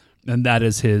yokai, and that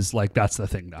is his, like, that's the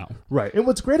thing now. Right. And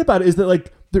what's great about it is that,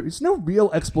 like, there is no real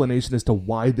explanation as to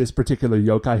why this particular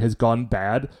yokai has gone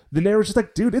bad. The narrator's just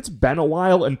like, dude, it's been a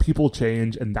while, and people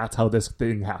change, and that's how this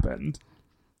thing happened.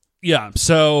 Yeah,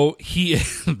 so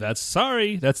that's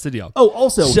the deal. Oh,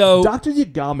 also, so, Dr.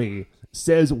 Yagami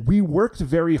says, we worked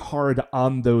very hard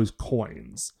on those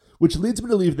coins. Which leads me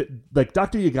to believe that, like,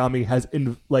 Dr. Yagami has,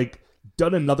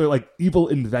 done another, like, evil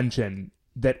invention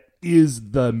that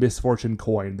is the misfortune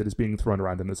coin that is being thrown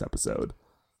around in this episode.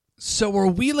 So are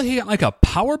we looking at, like, a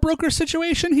power broker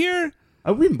situation here?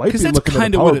 We might be that's looking at a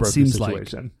kind of power what it broker seems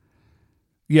situation. like.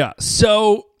 Yeah,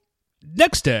 so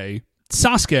next day,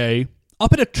 Sasuke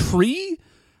up in a tree?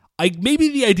 Maybe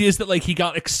the idea is that, like, he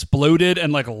got exploded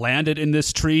and, like, landed in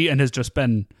this tree and has just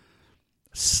been...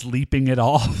 sleeping it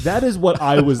off. That is what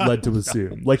I was led to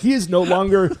assume. Like, he is no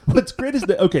longer... What's great is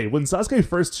that, okay, when Sasuke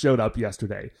first showed up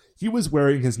yesterday, he was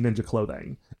wearing his ninja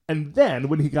clothing. And then,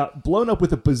 when he got blown up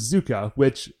with a bazooka,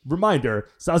 which, reminder,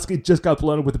 Sasuke just got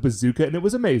blown up with a bazooka, and it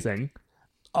was amazing.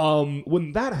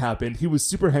 When that happened, he was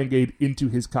Super Hengade into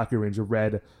his Kakuranger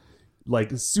Red,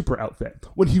 like, super outfit.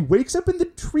 When he wakes up in the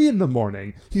tree in the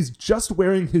morning, he's just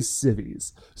wearing his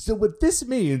civvies. So what this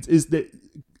means is that...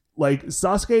 like,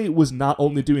 Sasuke was not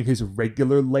only doing his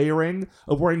regular layering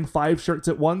of wearing 5 shirts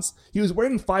at once, he was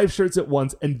wearing 5 shirts at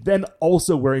once and then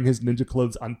also wearing his ninja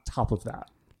clothes on top of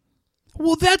that.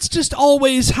 Well, that's just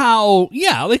always how,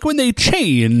 like when they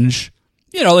change,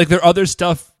 like their other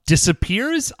stuff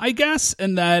disappears, I guess,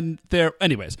 and then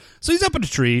anyways. So he's up in a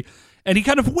tree, and he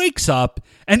kind of wakes up,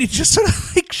 and he just sort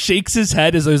of like shakes his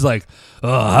head as he's like, oh,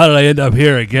 how did I end up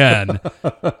here again?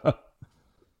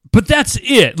 But that's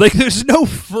it. Like, there's no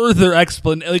further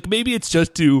explanation. Like, maybe it's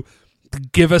just to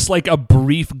give us, like, a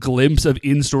brief glimpse of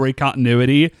in-story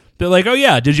continuity. They're like, oh,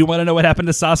 yeah, did you want to know what happened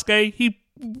to Sasuke? He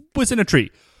was in a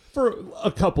tree. For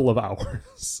a couple of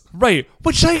hours. Right.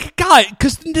 Which, like, God,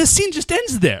 because the scene just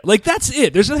ends there. Like, that's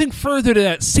it. There's nothing further to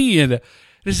that scene.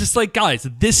 It's just like, guys,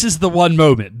 this is the one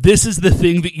moment. This is the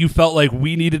thing that you felt like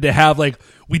we needed to have. Like,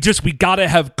 we gotta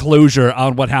have closure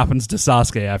on what happens to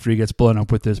Sasuke after he gets blown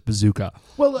up with this bazooka.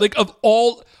 Well, like, of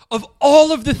all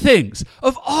of the things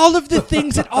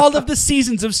in all of the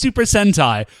seasons of Super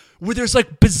Sentai, where there's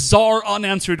like bizarre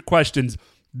unanswered questions,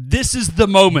 this is the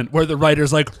moment where the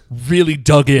writers like really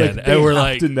dug in, like, and we're have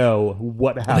like, to know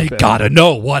what happened. They gotta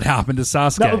know what happened to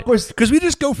Sasuke. Now, of course, because we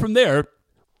just go from there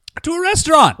to a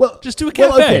restaurant. Well, just to a cafe.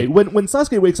 Well, okay. When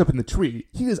Sasuke wakes up in the tree,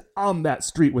 he is on that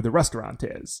street where the restaurant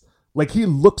is. Like, he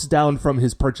looks down from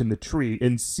his perch in the tree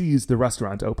and sees the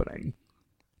restaurant opening.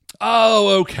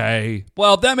 Oh, okay.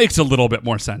 Well, that makes a little bit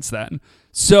more sense then.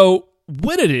 So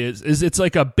what it is it's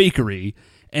like a bakery,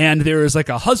 and there is like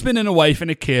a husband and a wife and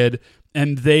a kid,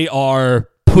 and they are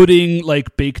putting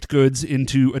like baked goods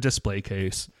into a display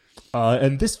case.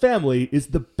 And this family is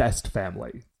the best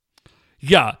family.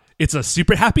 Yeah, it's a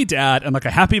super happy dad and like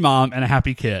a happy mom and a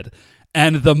happy kid.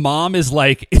 And the mom is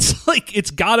like,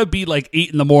 it's gotta be like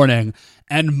 8 a.m,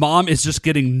 and mom is just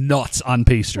getting nuts on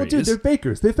pastries. Well, dude, they're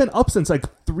bakers. They've been up since like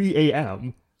 3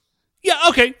 a.m. Yeah,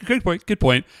 okay, good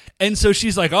point. And so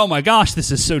she's like, oh my gosh,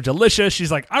 this is so delicious.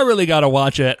 She's like, I really gotta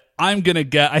watch it. I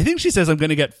think she says I'm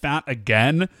gonna get fat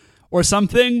again or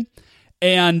something.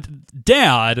 And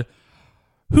dad,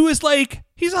 who is like,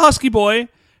 he's a husky boy,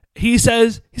 he's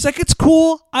like, it's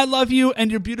cool, I love you,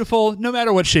 and you're beautiful no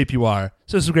matter what shape you are.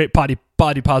 So this is great body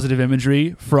positive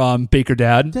imagery from Baker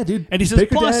Dad. Yeah, dude. And he says,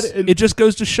 Baker plus, Dad and- it just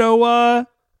goes to show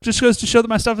that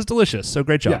my stuff is delicious. So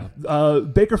great job. Yeah,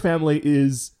 Baker family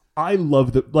is I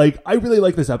love I really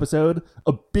like this episode.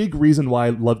 A big reason why I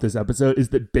love this episode is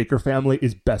that Baker family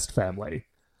is best family.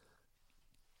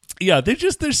 Yeah,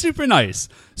 they're super nice.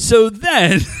 So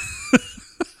then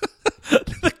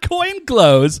the coin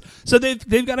glows. So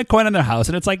they've got a coin in their house,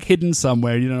 and it's like hidden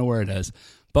somewhere. You don't know where it is.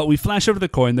 But we flash over the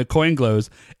coin glows,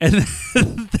 and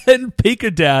then Baker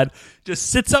Dad just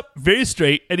sits up very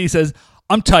straight, and he says,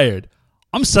 "I'm tired.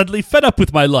 I'm suddenly fed up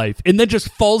with my life," and then just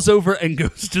falls over and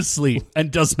goes to sleep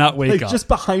and does not wake up. Just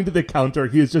behind the counter,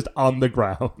 he is just on the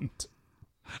ground.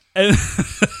 And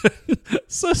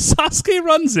so Sasuke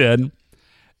runs in,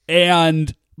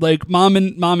 and mom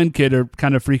and kid are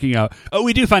kind of freaking out. Oh,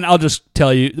 I'll just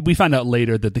tell you, we find out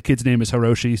later that the kid's name is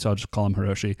Hiroshi, so I'll just call him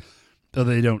Hiroshi. Though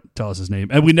they don't tell us his name.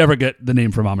 And we never get the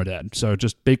name for mom or dad. So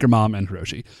just Baker mom and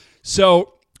Hiroshi.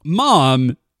 So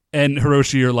mom and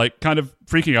Hiroshi are kind of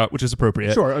freaking out, which is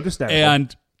appropriate. Sure, understandable.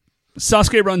 And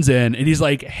Sasuke runs in and he's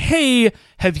like, "Hey,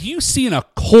 have you seen a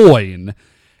coin?"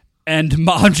 And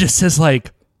mom just says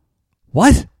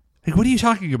what? What are you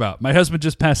talking about? My husband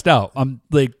just passed out. I'm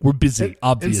we're busy,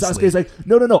 obviously. And Sasuke's like,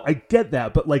 no, I get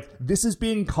that, but this is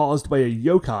being caused by a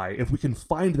yokai. If we can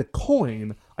find the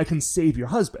coin, I can save your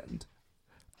husband.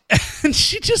 And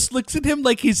she just looks at him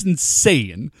like he's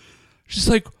insane. She's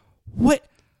like, "What?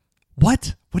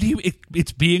 What do you?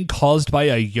 It's being caused by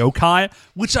a yokai,"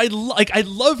 which I like. I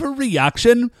love her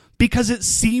reaction because it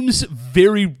seems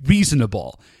very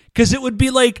reasonable. Because it would be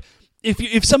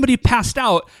if somebody passed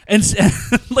out and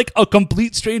a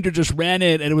complete stranger just ran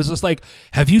in and it was just like,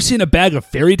 "Have you seen a bag of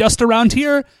fairy dust around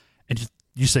here?" And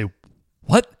you say,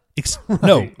 "What? Right.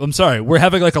 No, I'm sorry. We're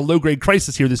having a low-grade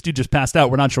crisis here. This dude just passed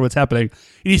out. We're not sure what's happening."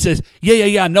 And he says,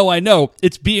 yeah, no, I know.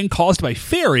 It's being caused by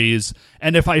fairies,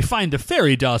 and if I find the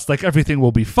fairy dust, everything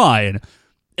will be fine.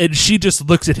 And she just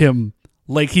looks at him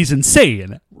like he's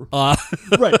insane.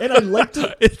 Right, and I like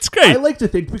to... It's great. I like to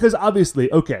think, because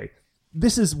obviously, okay,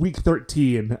 this is week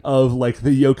 13 of,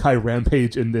 the yokai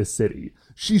rampage in this city.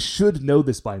 She should know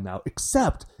this by now,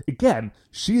 except, again,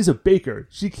 she's a baker.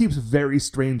 She keeps very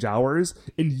strange hours,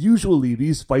 and usually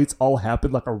these fights all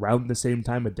happen, around the same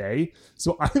time of day.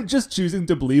 So I'm just choosing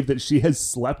to believe that she has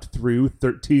slept through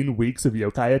 13 weeks of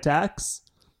yokai attacks.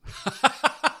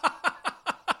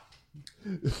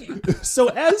 So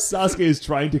as Sasuke is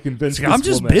trying to convince this I'm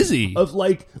just woman busy of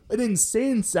an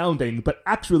insane sounding but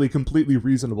actually completely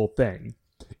reasonable thing,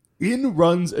 in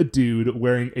runs a dude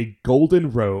wearing a golden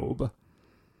robe.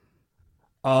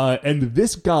 And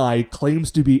this guy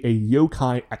claims to be a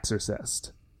yokai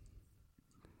exorcist.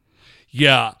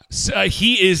 Yeah, so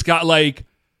he is got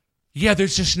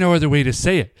there's just no other way to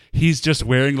say it. He's just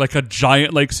wearing a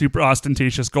giant super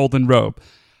ostentatious golden robe.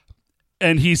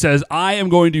 And he says, "I am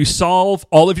going to solve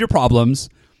all of your problems.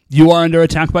 You are under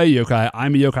attack by a yokai.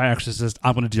 I'm a yokai exorcist.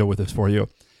 I'm going to deal with this for you."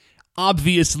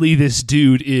 Obviously, this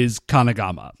dude is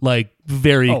Kanagama.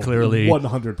 Very clearly.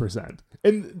 100%.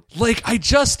 And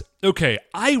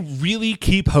I really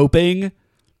keep hoping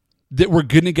that we're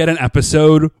going to get an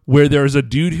episode where there's a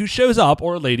dude who shows up,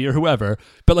 or a lady or whoever,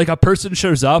 but a person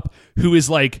shows up who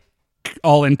is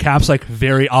all in caps,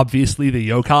 very obviously the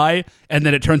yokai, and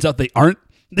then it turns out they aren't.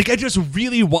 I just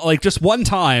really want, just one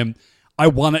time, I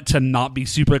want it to not be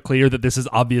super clear that this is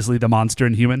obviously the monster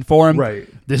in human form. Right.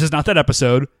 This is not that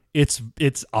episode. It's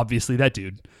obviously that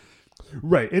dude.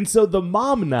 Right, and so the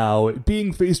mom now,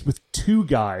 being faced with two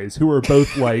guys who are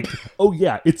both "Oh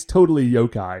yeah, it's totally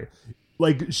yokai,"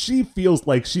 she feels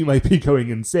like she might be going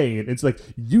insane. It's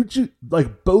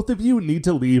both of you need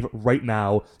to leave right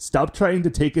now. Stop trying to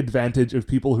take advantage of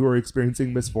people who are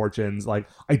experiencing misfortunes. I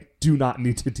do not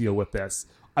need to deal with this.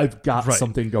 I've got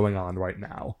something going on right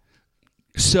now.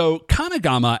 So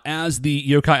Kanagama, as the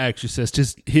yokai exorcist,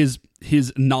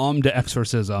 his nom de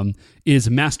exorcism is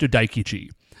Master Daikichi.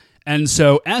 And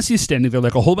so as he's standing there,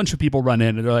 a whole bunch of people run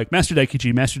in and they're like, Master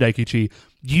Daikichi,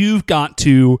 you've got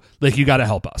to, you got to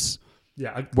help us.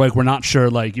 Yeah. We're not sure,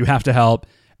 you have to help.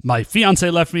 My fiance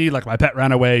left me, my pet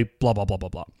ran away, blah, blah, blah, blah,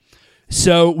 blah.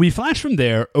 So we flash from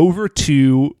there over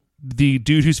to the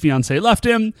dude whose fiance left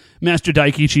him. Master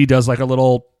Daikichi does a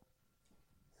little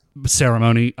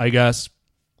ceremony, I guess.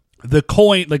 The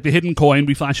coin, the hidden coin,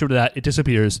 we flash over to that, it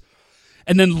disappears.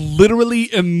 And then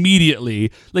literally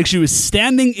immediately, she was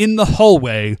standing in the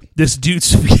hallway, this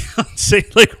dude's fiance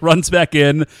runs back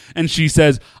in and she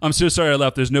says, "I'm so sorry I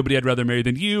left. There's nobody I'd rather marry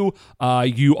than you.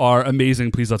 You are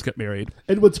amazing. Please let's get married."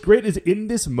 And what's great is in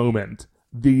this moment,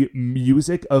 the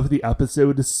music of the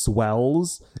episode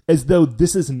swells as though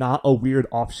this is not a weird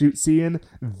offshoot scene.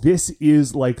 This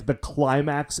is the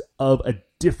climax of a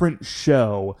different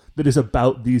show that is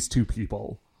about these two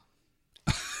people.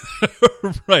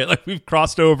 Right, like we've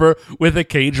crossed over with a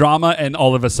K-drama and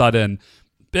all of a sudden.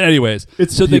 But anyways,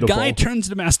 It's so beautiful. the guy turns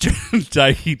to Master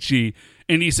Daikichi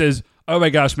and he says, "Oh my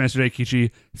gosh, Master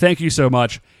Daikichi, thank you so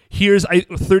much. Here's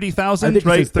 30,000, I think he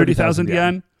right? says 30,000 yen.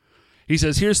 yen." He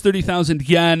says, "Here's 30,000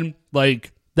 yen.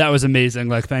 Like, that was amazing.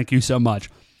 Like, thank you so much."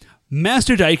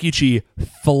 Master Daikichi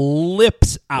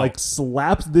flips out. Like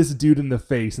slaps this dude in the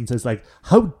face and says like,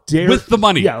 "How dare with the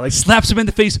money. Yeah, like slaps him in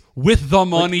the face with the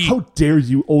money. how dare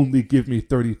you only give me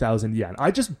 30,000 yen? I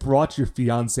just brought your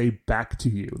fiance back to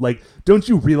you. Like, don't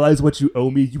you realize what you owe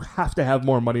me? You have to have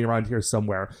more money around here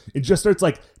somewhere." It just starts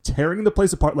like tearing the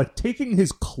place apart, like taking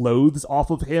his clothes off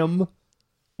of him.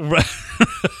 Right.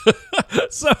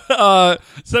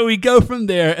 So we go from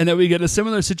there, and then we get a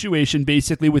similar situation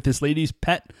basically with this lady's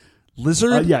pet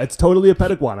lizard. Yeah, it's totally a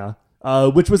pet iguana,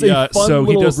 which was Yeah, a fun so he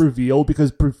little does- reveal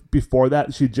because before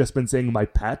that she'd just been saying my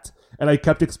pet, and I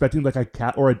kept expecting like a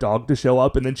cat or a dog to show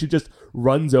up, and then she just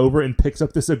runs over and picks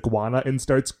up this iguana and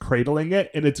starts cradling it,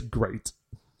 and it's great.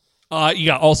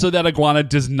 Yeah, also that iguana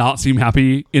does not seem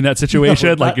happy in that situation.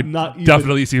 No, like, it not even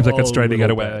definitely seems like it's a trying to get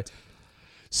little away. bit.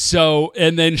 So,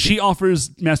 and then she offers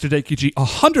Master Daikichi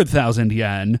 100,000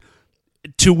 yen,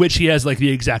 to which he has like the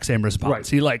exact same response. Right.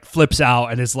 He like flips out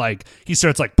and is like, he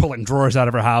starts like pulling drawers out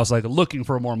of her house, like looking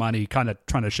for more money, kind of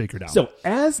trying to shake her down. So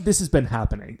as this has been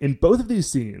happening in both of these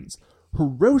scenes,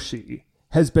 Hiroshi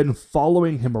has been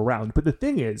following him around. But the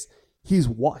thing is, he's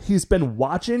been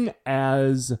watching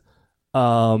as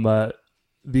the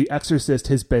Exorcist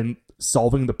has been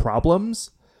solving the problems,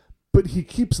 but he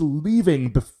keeps leaving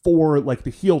before like the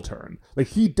heel turn. Like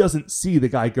he doesn't see the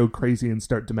guy go crazy and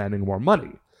start demanding more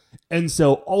money. And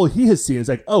so all he has seen is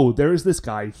like, oh, there's this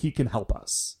guy, he can help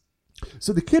us.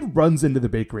 So the kid runs into the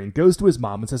bakery and goes to his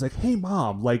mom and says like, "Hey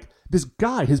mom, like this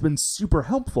guy has been super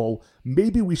helpful.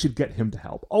 Maybe we should get him to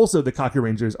help." Also, the Kaku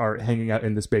Rangers are hanging out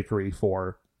in this bakery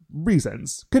for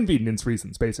reasons, convenience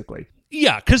reasons, basically.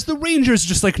 Yeah, because the Rangers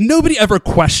just like, nobody ever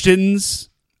questions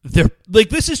their, like,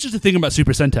 this is just a thing about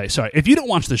Super Sentai. Sorry, if you don't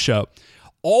watch the show,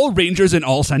 all Rangers and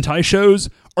all Sentai shows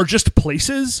are just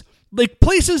places, like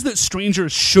places that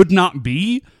strangers should not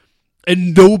be,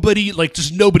 and nobody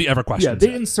ever questions Yeah,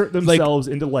 they it. insert themselves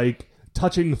into like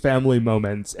touching family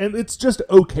moments, and it's just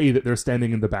okay that they're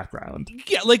standing in the background.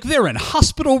 Yeah, like they're in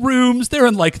hospital rooms, they're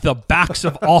in like the backs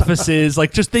of offices,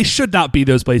 like just they should not be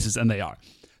those places, and they are.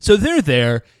 So they're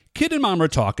there. Kid and mom are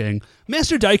talking.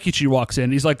 Master Daikichi walks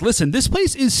in. He's like, "Listen, this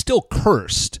place is still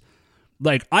cursed.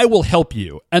 Like, I will help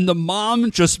you." And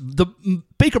the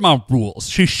Baker mom rules.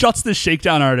 She shuts this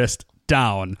shakedown artist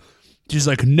down. She's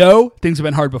like, "No, things have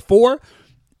been hard before.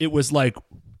 It was like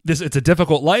this. It's a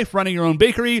difficult life running your own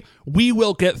bakery. We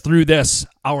will get through this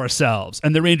ourselves."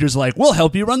 And the Ranger's like, "We'll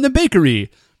help you run the bakery."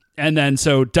 And then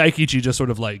so Daikichi just sort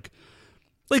of like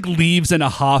leaves in a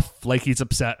huff, like he's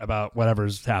upset about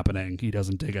whatever's happening. He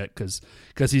doesn't dig it because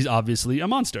he's obviously a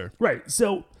monster. Right.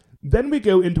 So then we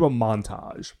go into a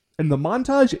montage. And the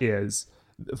montage is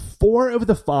 4 of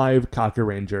the 5 Kaku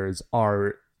Rangers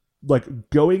are like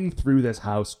going through this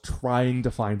house trying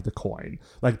to find the coin.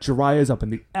 Like Jiraiya's up in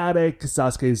the attic,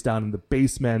 Sasuke's down in the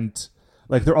basement.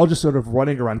 Like they're all just sort of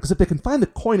running around because if they can find the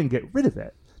coin and get rid of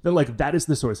it, then like that is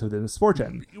the source of the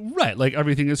misfortune. Right, like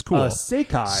everything is cool.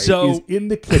 Seikai is in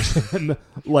the kitchen.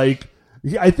 Like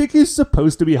I think he's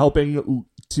supposed to be helping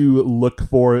to look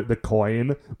for the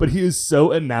coin, but he is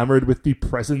so enamored with the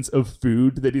presence of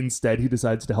food that instead he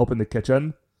decides to help in the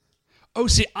kitchen. Oh,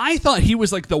 see, I thought he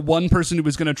was like the one person who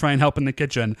was going to try and help in the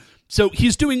kitchen. So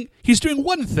he's doing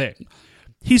one thing.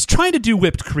 He's trying to do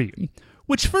whipped cream,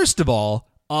 which first of all,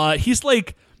 he's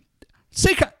like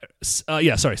Seikai.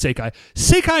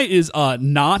 Seikai is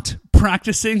not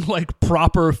practicing like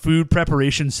proper food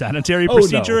preparation sanitary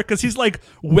procedure because he's like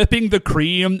whipping the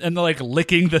cream and like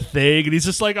licking the thing, and he's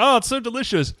just like, "Oh, it's so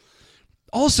delicious."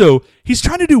 Also, he's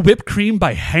trying to do whipped cream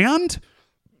by hand,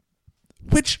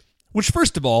 which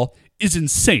first of all is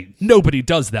insane. Nobody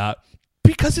does that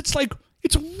because it's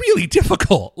really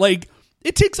difficult. Like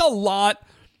it takes a lot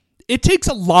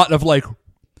of like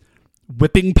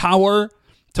whipping power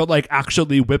to like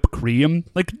actually whip cream.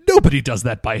 Like nobody does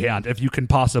that by hand if you can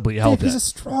possibly help He's it. a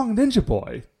strong ninja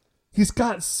boy. He's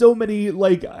got so many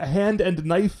like hand and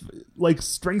knife like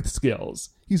strength skills.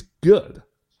 He's good.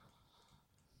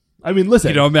 I mean, listen,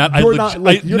 You know, Matt,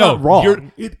 you're not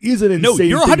wrong. It is an insane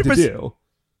you're thing to 100%. do.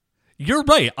 You're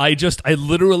right.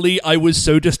 I was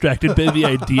so distracted by the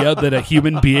idea that a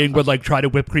human being would like try to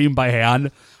whip cream by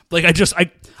hand. Like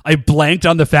I blanked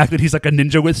on the fact that he's like a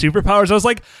ninja with superpowers. I was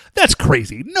like, that's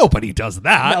crazy. Nobody does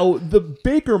that. Now, the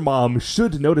baker mom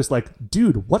should notice, like,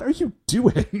 dude, what are you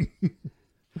doing?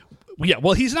 Yeah,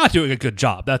 well, he's not doing a good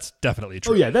job. That's definitely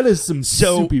true. Oh yeah, that is some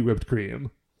soupy whipped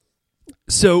cream.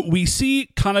 So we see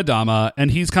Kanedama,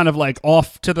 and he's kind of like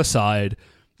off to the side,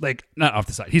 like not off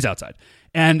the side, he's outside,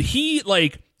 and he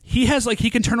has like he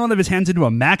can turn one of his hands into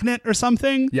a magnet or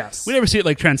something. Yes, we never see it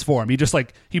like transform. He just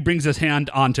like he brings his hand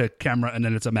onto camera, and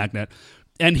then it's a magnet,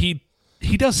 and he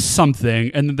does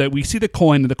something, and then we see the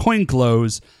coin, and the coin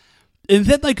glows, and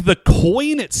then like the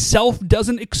coin itself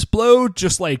doesn't explode,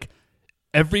 just like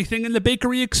everything in the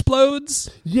bakery explodes.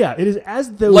 Yeah, it is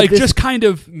as though like just kind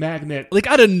of magnet, like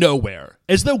out of nowhere,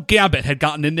 as though Gambit had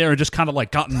gotten in there and just kind of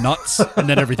like gotten nuts, and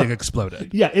then everything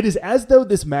exploded. Yeah, it is as though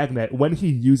this magnet, when he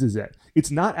uses it, it's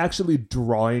not actually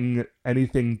drawing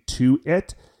anything to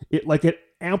it. It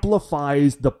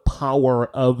amplifies the power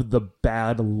of the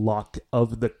bad luck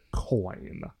of the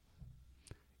coin.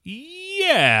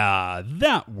 Yeah,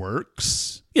 that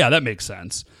works. Yeah, that makes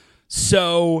sense.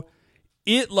 So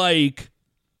it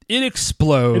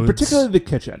explodes. And particularly the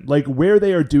kitchen, like where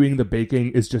they are doing the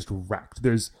baking is just wrecked.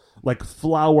 There's like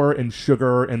flour and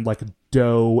sugar and like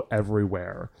dough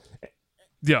everywhere.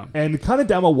 Yeah. And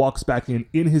Kanedama walks back in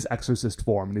his exorcist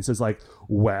form, and he says like,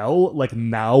 well, like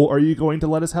now are you going to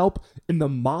let us help? And the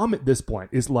mom at this point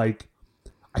is like,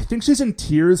 I think she's in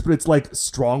tears, but it's like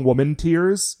strong woman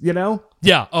tears, you know?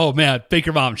 Yeah. Oh man,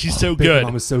 Baker Mom, she's so Baker good.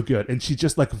 Mom is so good. And she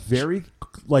just like very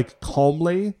like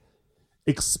calmly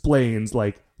explains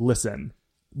like, listen,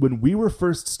 when we were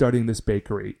first starting this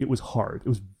bakery, it was hard. It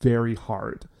was very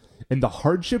hard. And the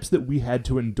hardships that we had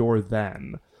to endure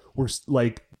then were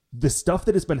like, the stuff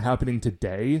that has been happening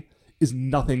today is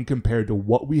nothing compared to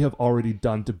what we have already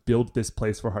done to build this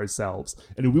place for ourselves.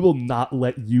 And we will not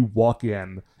let you walk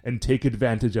in and take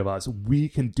advantage of us. We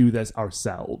can do this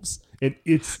ourselves. And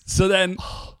it's... So then...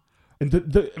 And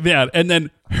and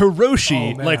then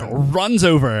Hiroshi runs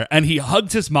over and he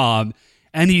hugs his mom.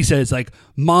 And he says, like,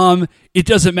 Mom, it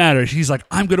doesn't matter. She's like,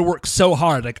 I'm going to work so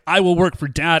hard. Like, I will work for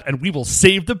Dad, and we will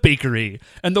save the bakery.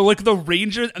 And the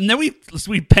Rangers, and then we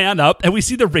pan up, and we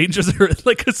see the Rangers are in,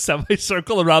 like, a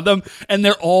semicircle around them, and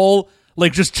they're all,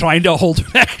 like, just trying to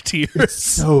hold back tears. It's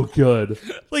so good.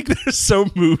 Like, they're so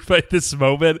moved by this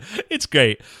moment. It's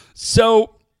great.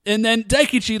 So... And then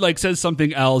Daikichi, like, says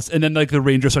something else, and then, like, the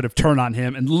Rangers sort of turn on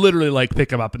him and literally, like,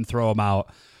 pick him up and throw him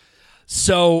out.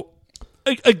 So...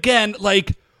 Again,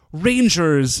 like,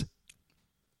 Rangers,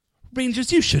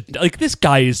 you should, like, this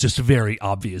guy is just very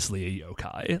obviously a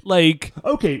yokai. Like,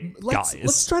 okay,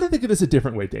 let's try to think of this a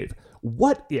different way, Dave.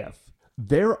 What if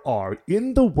there are,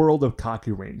 in the world of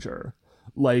Kakuranger,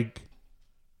 like,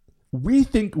 we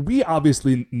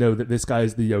obviously know that this guy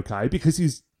is the yokai because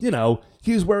he's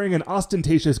wearing an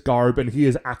ostentatious garb and he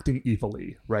is acting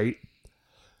evilly, right?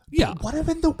 Yeah. But what if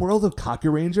in the world of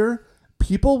Kakuranger,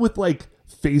 people with, like,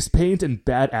 face paint and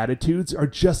bad attitudes are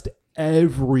just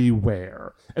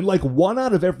everywhere, and like 1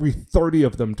 out of every 30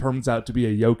 of them turns out to be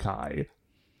a yokai,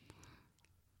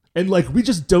 and like we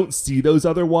just don't see those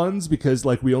other ones because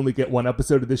like we only get 1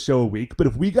 episode of this show a week. But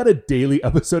if we got a daily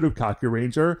episode of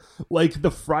Kakuranger, like the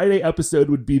Friday episode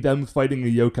would be them fighting a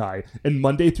yokai, and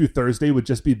Monday through Thursday would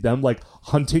just be them like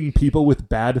hunting people with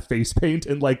bad face paint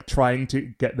and like trying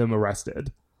to get them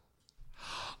arrested.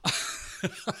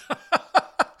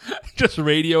 Just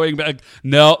radioing back.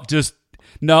 No, this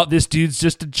dude's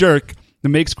just a jerk that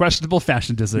makes questionable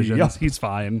fashion decisions. Yep. He's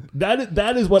fine.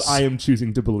 That is what I am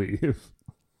choosing to believe.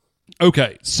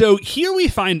 Okay, so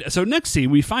next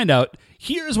scene, we find out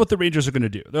here's what the Rangers are going to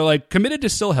do. They're like committed to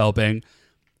still helping.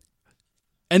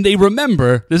 And they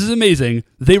remember, this is amazing,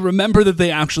 they remember that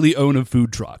they actually own a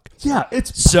food truck. Yeah,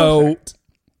 it's perfect.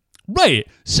 Right.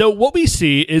 So what we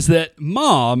see is that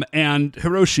Mom and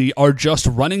Hiroshi are just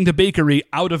running the bakery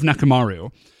out of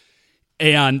Nekomaru.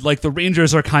 And like the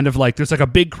Rangers are kind of like, there's like a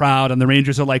big crowd and the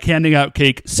Rangers are like handing out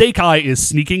cake. Seikai is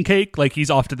sneaking cake. Like he's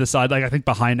off to the side, like I think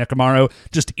behind Nekomaru,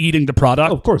 just eating the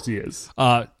product. Oh, of course he is.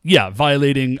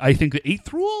 Violating, I think, the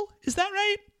 8th rule. Is that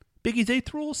right? Biggie's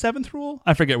 8th rule? 7th rule?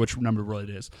 I forget which number rule it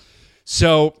is.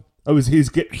 So. Oh, he's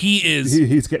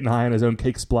getting high on his own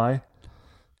cake supply.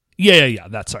 Yeah.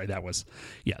 That was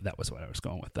what I was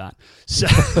going with that.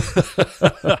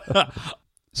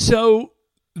 So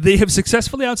they have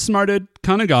successfully outsmarted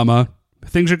Kanagama.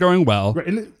 Things are going well. Right,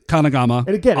 Kanagama,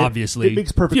 and again, obviously, it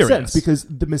makes perfect furious. sense because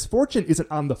the misfortune isn't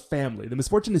on the family. The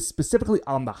misfortune is specifically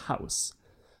on the house.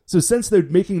 So since they're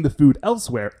making the food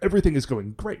elsewhere, everything is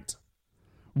going great.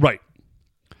 Right.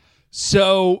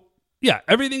 So, yeah,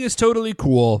 everything is totally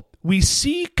cool. We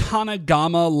see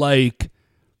Kanagama, like,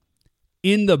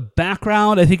 in the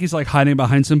background. I think he's, like, hiding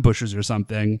behind some bushes or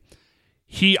something.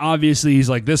 He's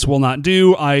like, this will not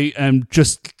do. I am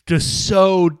just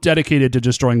so dedicated to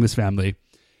destroying this family.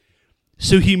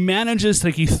 So he manages,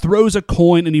 like, he throws a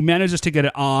coin and he manages to get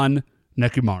it on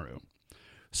Nekomaru.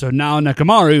 So now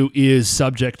Nekomaru is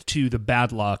subject to the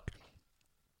bad luck,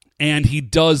 and he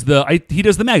does the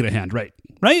magnet hand, right?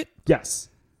 Right? Yes.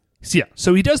 So, yeah.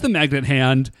 So he does the magnet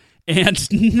hand, and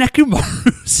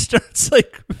Nekomaru starts,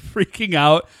 like, freaking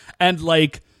out and,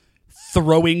 like,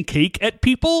 throwing cake at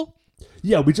people.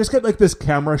 Yeah, we just get, like, this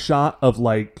camera shot of,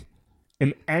 like,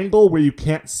 an angle where you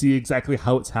can't see exactly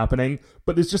how it's happening,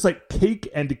 but it's just, like, cake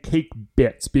and cake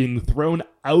bits being thrown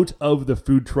out of the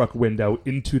food truck window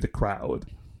into the crowd.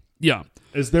 Yeah.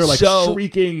 As they're, like,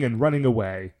 shrieking and running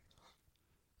away.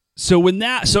 So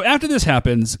after this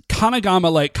happens,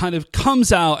 Kanagama, like, kind of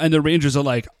comes out, and the Rangers are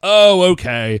like, oh,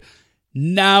 okay,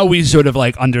 now we sort of,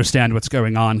 like, understand what's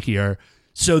going on here.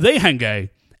 So they henge,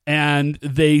 and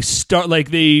they start, like,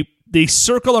 they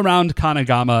circle around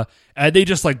Kanagama, and they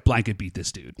just, like, blanket beat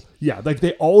this dude. Yeah, like,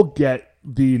 they all get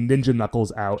the ninja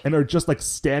knuckles out and are just, like,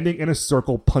 standing in a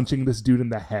circle punching this dude in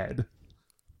the head.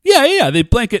 Yeah, they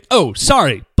blanket... Oh,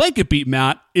 sorry. Blanket beat,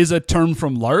 Matt, is a term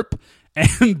from LARP,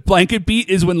 and blanket beat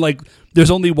is when, like,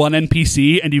 there's only one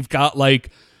NPC, and you've got,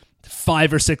 like,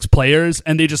 5 or 6 players,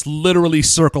 and they just literally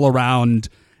circle around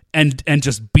and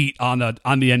just beat on the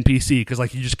NPC, because,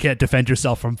 like, you just can't defend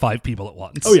yourself from 5 people at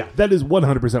once. Oh, yeah, that is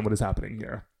 100% what is happening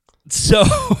here. So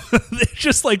they're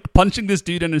just, like, punching this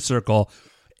dude in a circle,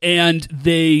 and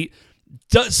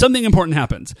something important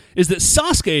happens, is that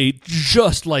Sasuke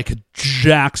just, like,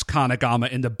 jacks Kanagama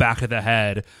in the back of the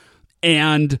head,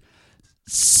 and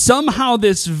somehow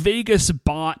this Vegas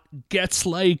bot gets,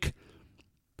 like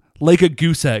a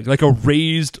goose egg, like a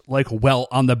raised, like, welt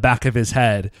on the back of his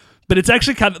head. But it's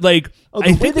actually kind of, like,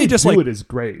 I think they just do, like, it is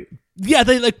great. Yeah,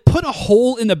 they, like, put a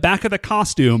hole in the back of the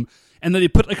costume, and then they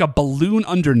put, like, a balloon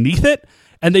underneath it,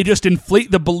 and they just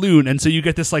inflate the balloon, and so you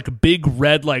get this, like, big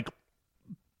red, like,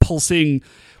 pulsing.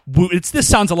 This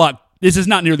is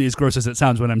not nearly as gross as it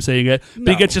sounds when I'm saying it,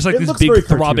 but you get just, like, this big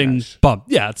throbbing bump.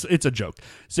 Yeah, it's a joke.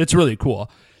 So it's really cool.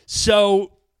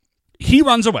 So he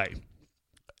runs away,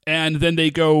 and then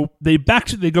they go back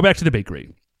to the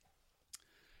bakery.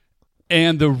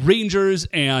 And the Rangers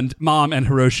and Mom and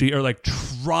Hiroshi are, like,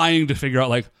 trying to figure out,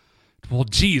 like, well,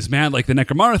 geez, man, like, the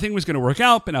Nekomaru thing was going to work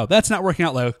out, but no, that's not working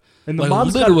out. Like, and the like,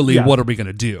 mom's literally, what are we going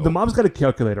to do? The mom's got a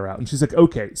calculator out, and she's like,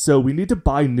 okay, so we need to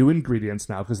buy new ingredients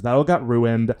now, because that all got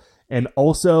ruined, and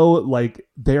also, like,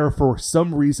 they're, for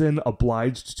some reason,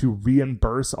 obliged to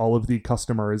reimburse all of the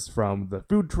customers from the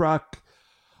food truck.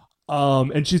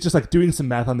 And she's just, like, doing some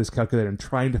math on this calculator and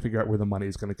trying to figure out where the money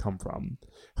is going to come from.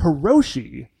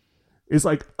 Hiroshi is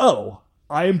like, oh,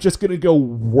 I am just going to go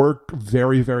work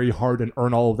very, very hard and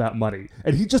earn all of that money.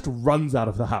 And he just runs out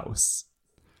of the house.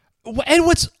 And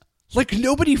what's, like,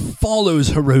 nobody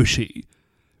follows Hiroshi.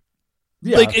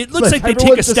 Yeah, like, it looks like they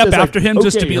take a step after him,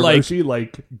 just to be Hiroshi,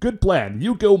 like, good plan.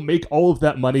 You go make all of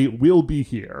that money. We'll be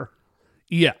here.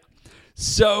 Yeah.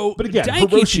 So, but again, Daikichi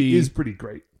Hiroshi is pretty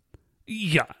great.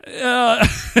 Yeah.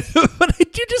 But I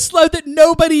do just love that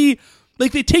nobody,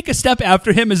 like, they take a step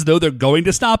after him as though they're going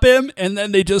to stop him, and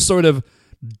then they just sort of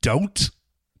don't.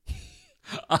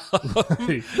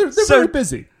 They're very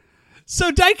busy.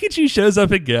 So Daikichi shows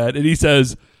up again, and he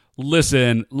says,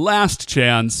 listen, last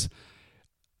chance.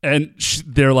 And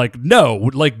they're like, no,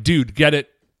 like, dude, get it.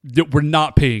 We're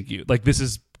not paying you. Like, this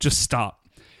is, just stop.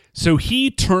 So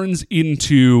he turns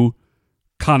into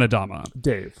Kanadama.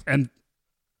 Dave.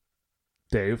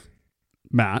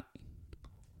 Matt.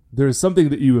 There's something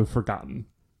that you have forgotten.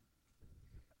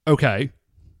 Okay.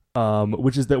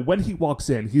 Which is that when he walks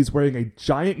in, he's wearing a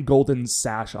giant golden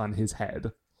sash on his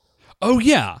head. Oh,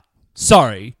 yeah.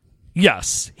 Sorry.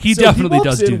 Yes, he definitely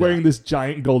does do that. Wearing this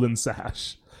giant golden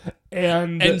sash.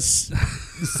 And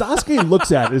Sasuke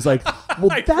looks at it, is like, well,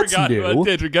 that's new. I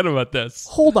did forget about this.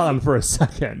 Hold on for a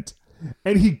second.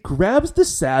 And he grabs the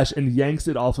sash and yanks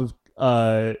it off of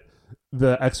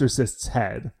the exorcist's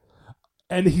head.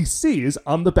 And he sees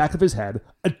on the back of his head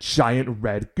a giant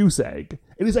red goose egg.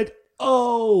 And he's like,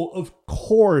 oh, of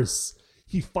course.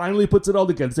 He finally puts it all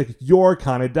together. It's like, you're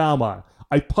Kanedama.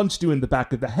 I punched you in the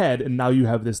back of the head, and now you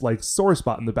have this, like, sore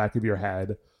spot in the back of your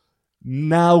head.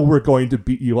 Now we're going to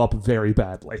beat you up very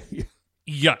badly.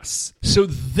 Yes. So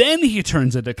then he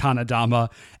turns into Kanedama,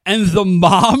 and the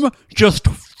mom just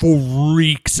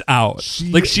freaks out.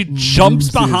 She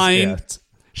jumps behind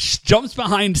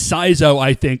Saizo,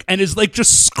 I think, and is, like,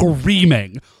 just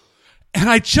screaming. And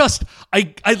I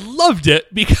loved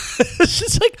it because it's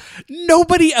just like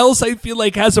nobody else, I feel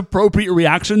like, has appropriate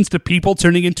reactions to people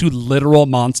turning into literal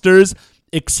monsters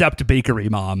except Bakery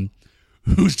Mom,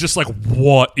 who's just like,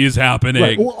 what is happening?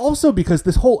 Right. Well, also because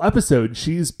this whole episode,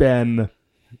 she's been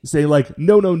say like,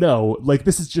 no, like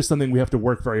this is just something we have to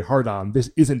work very hard on. This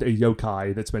isn't a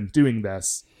yokai that's been doing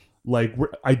this. Like,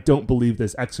 I don't believe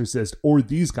this exorcist or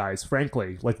these guys,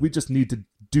 frankly. Like, we just need to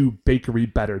do bakery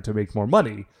better to make more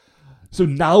money. So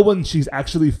now when she's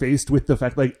actually faced with the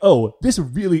fact, like, oh, this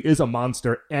really is a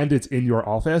monster and it's in your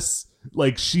office,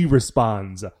 like, she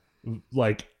responds,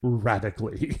 like,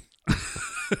 radically.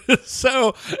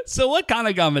 So what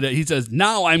Kanagama did, he says,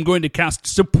 now I'm going to cast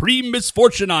Supreme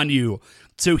Misfortune on you.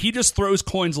 So he just throws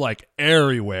coins, like,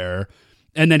 everywhere.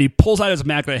 And then he pulls out his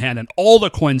magnet hand, and all the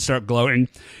coins start glowing.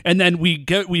 And then we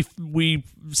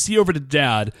see over to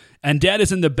Dad, and Dad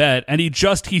is in the bed, and he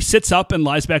sits up and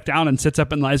lies back down, and sits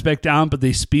up and lies back down, but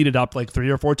they speed it up like 3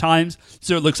 or 4 times,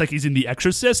 so it looks like he's in The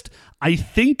Exorcist. I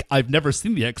think I've never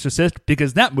seen The Exorcist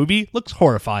because that movie looks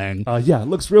horrifying. Yeah, it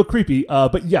looks real creepy.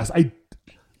 But yes,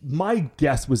 my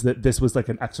guess was that this was like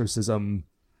an exorcism,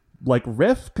 like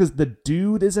riff, because the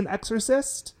dude is an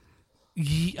exorcist.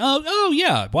 Oh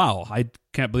yeah, wow, I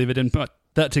can't believe I didn't put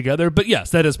that together, but yes,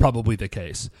 that is probably the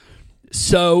case.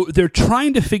 So they're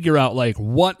trying to figure out like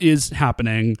what is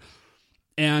happening,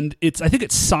 and I think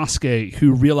it's Sasuke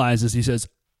who realizes, he says,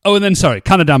 oh, and then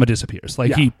Kanadama disappears,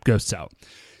 like he ghosts out.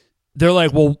 They're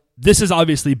like, well, this is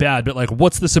obviously bad, but like,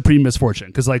 what's the Supreme Misfortune?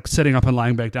 Because like sitting up and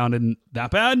lying back down isn't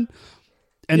that bad.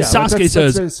 And Sasuke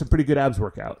says, it's a pretty good abs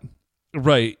workout.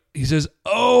 Right. He says,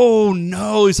 oh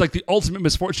no, he's like, the ultimate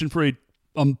misfortune for a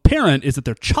parent is that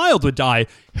their child would die.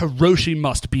 Hiroshi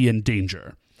must be in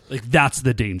danger. Like, that's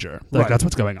the danger. Like, that's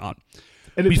what's going on.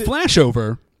 And we flash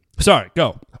over. Sorry,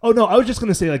 go. Oh no, I was just going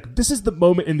to say, like, this is the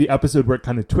moment in the episode where it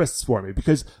kind of twists for me,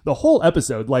 because the whole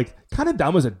episode, like,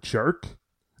 Kanedama's a jerk,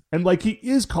 and like, he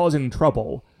is causing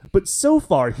trouble, but so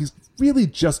far, he's really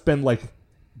just been like,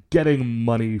 getting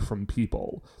money from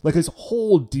people. Like, his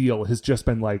whole deal has just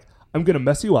been like, I'm going to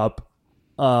mess you up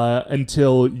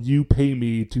until you pay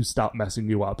me to stop messing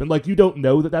you up. And, like, you don't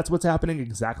know that that's what's happening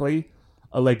exactly.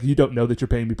 Like, you don't know that you're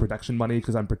paying me protection money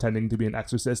because I'm pretending to be an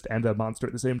exorcist and a monster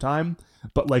at the same time.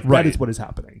 But, like, that is what is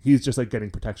happening. He's just, like, getting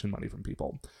protection money from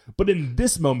people. But in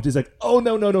this moment, he's like, oh,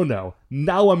 no.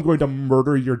 Now I'm going to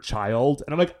murder your child.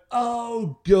 And I'm like,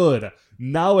 oh, good.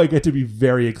 Now I get to be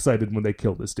very excited when they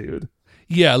kill this dude.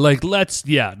 Yeah, like, things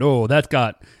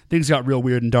got real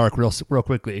weird and dark real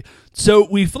quickly. So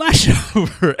we flash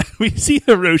over and we see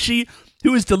Hiroshi,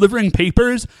 who is delivering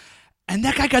papers, and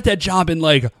that guy got that job in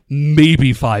like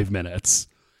maybe 5 minutes.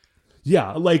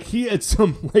 Yeah, like he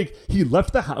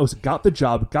left the house, got the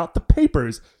job, got the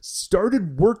papers,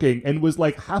 started working, and was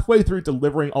like halfway through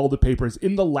delivering all the papers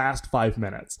in the last 5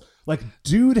 minutes. Like,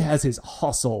 dude has his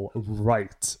hustle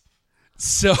right.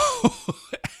 So,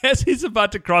 as he's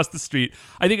about to cross the street,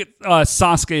 I think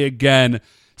Sasuke again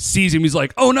sees him. He's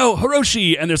like, oh no,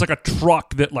 Hiroshi! And there's like a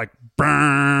truck that like,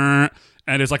 and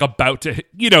is like about to,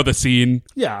 the scene.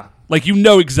 Yeah. Like, you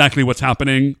know exactly what's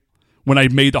happening. When I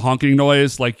made the honking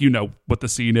noise, like, you know what the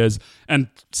scene is. And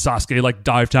Sasuke like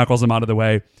dive tackles him out of the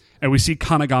way. And we see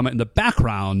Kanagama in the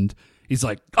background. He's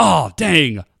like, oh,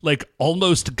 dang. Like,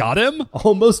 almost got him.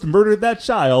 Almost murdered that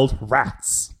child.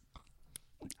 Rats.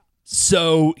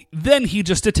 So then he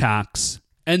just attacks,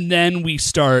 and then we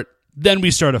start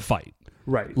a fight.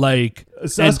 Right. Like,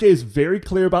 Sasuke is very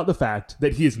clear about the fact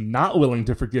that he is not willing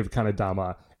to forgive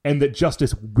Kanedama, and that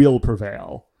justice will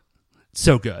prevail.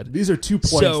 So good. These are 2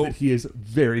 points that he is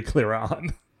very clear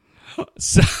on.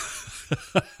 So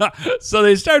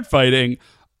they start fighting,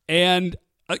 and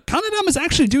Kanedama is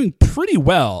actually doing pretty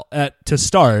well to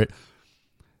start.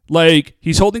 Like,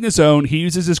 he's holding his own. He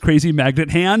uses his crazy magnet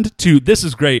hand this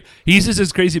is great. He uses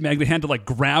his crazy magnet hand to, like,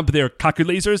 grab their kaku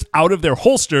lasers out of their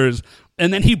holsters,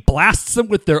 and then he blasts them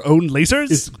with their own lasers.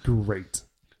 It's great.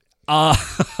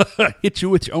 Hit you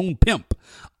with your own pimp.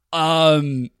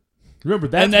 Remember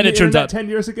that? And then it turns out 10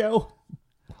 years ago?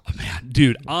 Oh, man,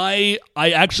 dude, I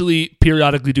actually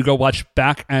periodically do go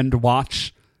back and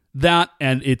watch that,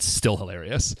 and it's still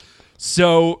hilarious.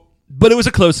 So... But it was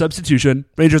a close substitution.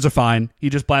 Rangers are fine. He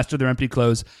just blasted their empty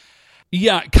clothes.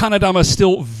 Yeah, Kanedama's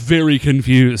still very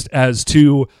confused as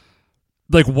to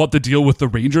like what the deal with the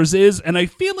Rangers is. And I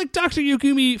feel like Dr.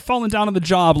 Yukimi falling down on the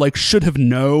job like should have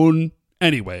known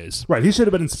anyways. Right, he should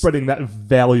have been spreading that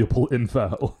valuable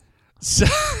info. So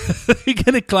we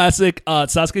get a classic.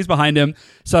 Sasuke's behind him.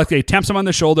 Sasuke taps him on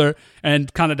the shoulder,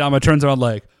 and Kanedama turns around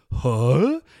like,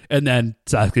 huh? And then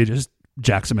Sasuke just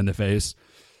jacks him in the face.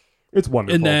 It's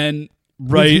wonderful. And then,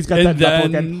 he's got that knuckle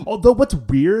again. Although what's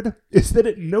weird is that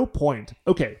at no point,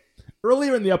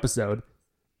 earlier in the episode,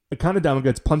 Kanedama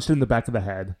gets punched in the back of the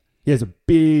head. He has a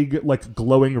big, like,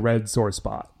 glowing red sore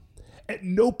spot. At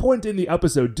no point in the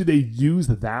episode do they use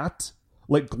that,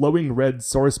 like glowing red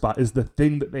sore spot is the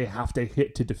thing that they have to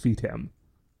hit to defeat him.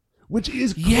 Which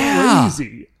is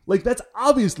crazy. Like, that's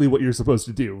obviously what you're supposed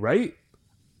to do, right?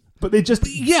 But they just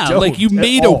don't like you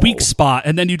made at a all. weak spot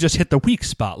and then you just hit the weak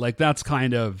spot. Like, that's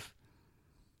kind of...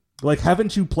 Like,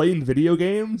 haven't you played video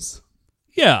games?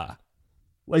 Yeah.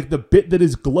 Like, the bit that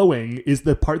is glowing is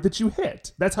the part that you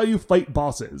hit. That's how you fight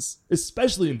bosses,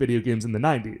 especially in video games in the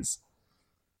 90s.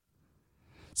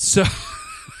 So...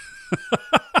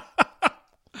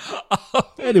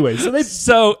 Anyway,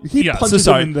 he punches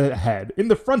him in the head, in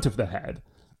the front of the head.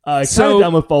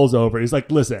 Kanedama falls over. He's like,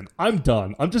 listen, I'm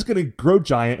done. I'm just going to grow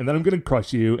giant, and then I'm going to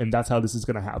crush you, and that's how this is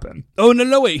going to happen. Oh,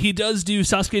 no, wait.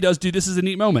 Sasuke does do, this is a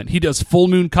neat moment. He does full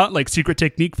moon cut, like secret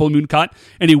technique, full moon cut,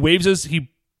 and he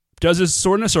does his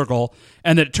sword in a circle,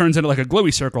 and then it turns into like a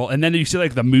glowy circle, and then you see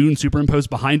like the moon superimposed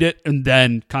behind it, and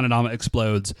then Kanedama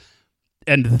explodes.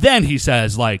 And then he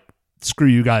says, like, screw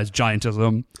you guys,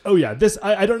 giantism. Oh, yeah.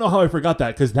 I don't know how I forgot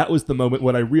that, because that was the moment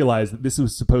when I realized that this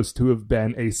was supposed to have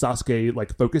been a Sasuke,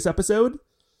 like, focus episode.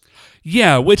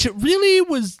 Yeah, which it really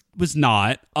was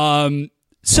not.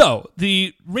 So,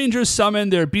 the Rangers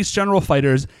summon their Beast General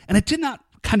fighters, and I did not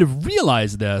kind of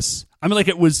realize this. I mean, like,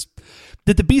 it was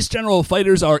that the Beast General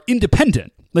fighters are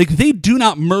independent. Like, they do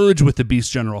not merge with the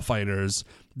Beast General fighters.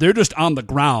 They're just on the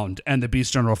ground, and the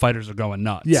Beast General fighters are going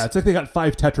nuts. Yeah, it's like they got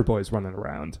 5 Tetra Boys running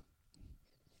around.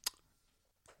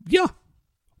 Yeah.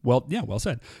 Well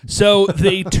said. So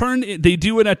they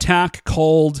do an attack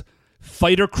called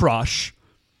Fighter Crush,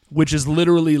 which is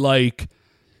literally like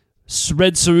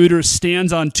Red Saruder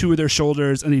stands on 2 of their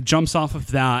shoulders and he jumps off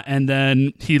of that, and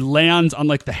then he lands on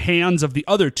like the hands of the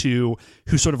other 2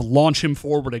 who sort of launch him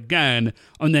forward again,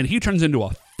 and then he turns into a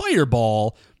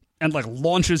fireball and like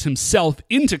launches himself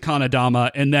into Kanedama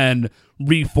and then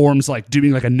reforms, like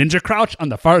doing like a ninja crouch on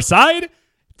the far side.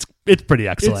 It's pretty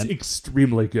excellent. It's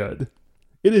extremely good.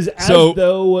 It is as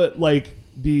though, like,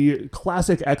 the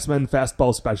classic X-Men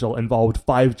fastball special involved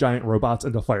 5 giant robots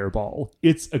and a fireball.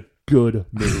 It's a good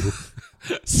move.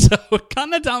 So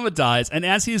Kanedama dies, and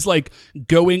as he's, like,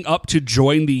 going up to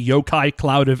join the yokai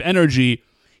cloud of energy,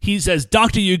 he says,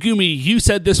 Dr. Yugumi, you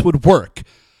said this would work.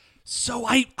 So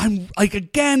I'm like,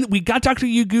 again, we got Dr.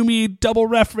 Yugumi double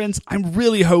reference. I'm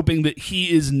really hoping that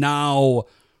he is now...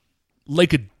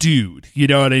 like a dude, you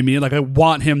know what I mean? Like, I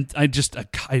want him. I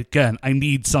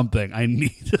need something. I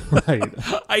need right.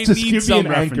 I just need give some me an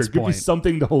reference anchor. Give me point.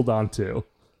 something to hold on to.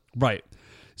 Right.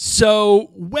 So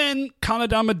when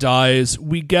Kanedama dies,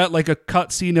 we get like a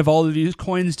cutscene of all of these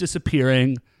coins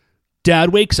disappearing.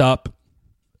 Dad wakes up,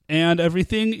 and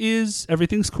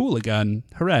everything's cool again.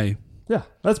 Hooray! Yeah,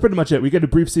 that's pretty much it. We get a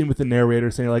brief scene with the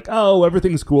narrator saying like, "Oh,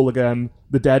 everything's cool again.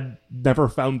 The dad never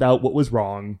found out what was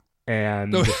wrong."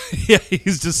 And yeah,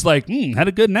 he's just like, had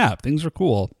a good nap. Things are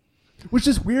cool. Which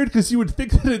is weird because you would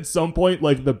think that at some point,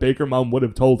 like, the Baker mom would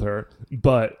have told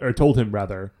him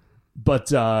rather. But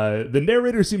the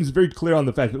narrator seems very clear on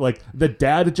the fact that, like, the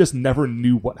dad just never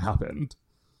knew what happened.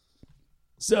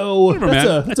 So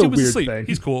Whatever, that's a weird asleep. thing.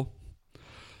 He's cool.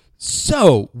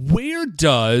 So where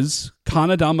does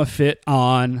Kanedama fit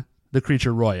on the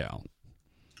Creature Royale?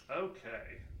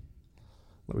 Okay.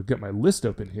 Let me get my list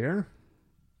open here.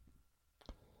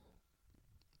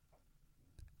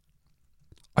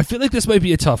 I feel like this might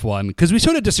be a tough one because we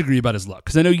sort of disagree about his look.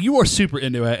 Because I know you are super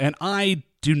into it, and I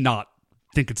do not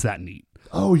think it's that neat.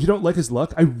 Oh, you don't like his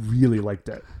look? I really liked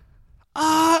it.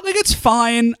 Like, it's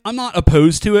fine. I'm not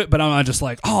opposed to it, but I'm not just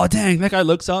like, oh, dang, that guy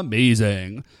looks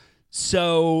amazing.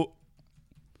 So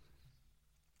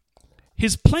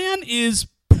his plan is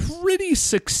pretty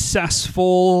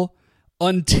successful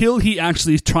until he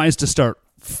actually tries to start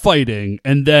fighting,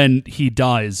 and then he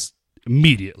dies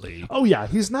immediately. Oh yeah,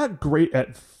 he's not great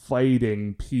at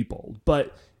fighting people,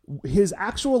 but his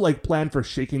actual like plan for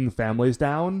shaking families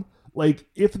down, like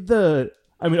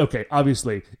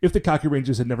obviously, if the Kaku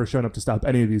Rangers had never shown up to stop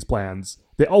any of these plans,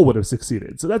 they all would have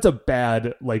succeeded. So that's a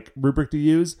bad like rubric to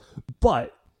use,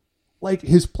 but like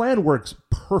his plan works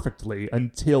perfectly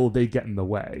until they get in the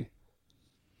way.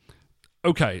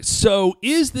 Okay, so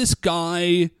is this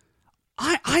guy...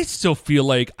 I still feel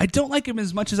like I don't like him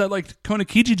as much as I liked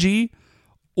Konakijiji,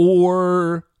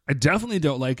 or I definitely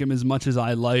don't like him as much as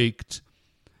I liked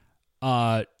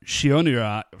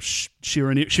Shiraniri,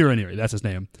 that's his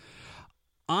name.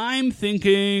 I'm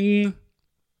thinking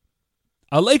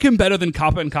I like him better than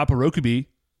Kappa and Kappa Rokubi,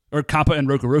 or Kappa and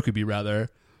Rokurokubi, rather.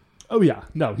 Oh yeah,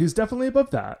 no, he's definitely above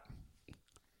that.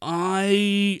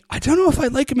 I don't know if I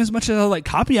like him as much as I like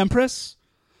Copy Empress.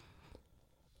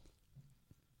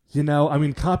 You know, I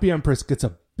mean, Copy Empress gets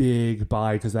a big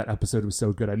buy because that episode was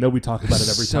so good. I know we talk about it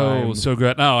every time. So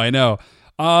good. Oh, I know.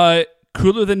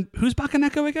 cooler than who's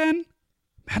Bakaneko again?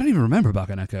 I don't even remember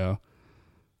Bakaneko.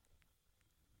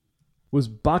 Was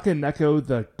Bakaneko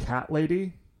the cat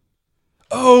lady?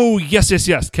 Oh, yes,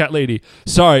 Cat Lady.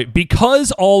 Sorry,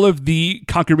 because all of the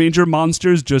Kakuranger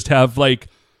monsters just have like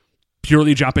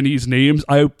purely Japanese names,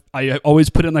 I always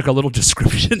put in like a little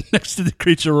description next to the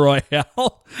creature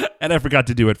royale, and I forgot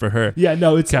to do it for her. Yeah,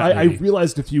 no, it's Cat I lady.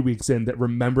 realized a few weeks in that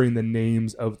remembering the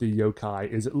names of the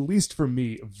yokai is, at least for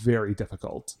me, very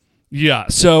difficult. Yeah,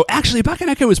 so actually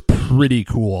Bakaneko is pretty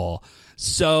cool.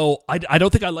 So I don't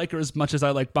think I like her as much as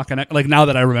I like Bakaneko, like now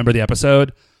that I remember the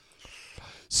episode.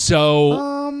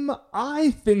 So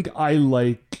I think I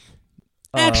like.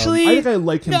 Actually, I think I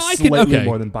like him no, slightly okay.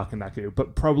 more than Bakuneku,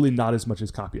 but probably not as much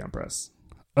as Copy Empress.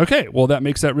 Okay, well that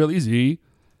makes that real easy.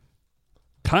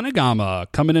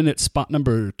 Kanagama coming in at spot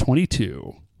number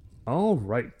 22. All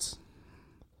right.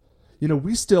 You know,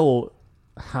 we still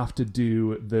have to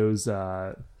do those.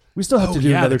 We still have to do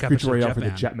yeah, another the creature Capuchin royale for the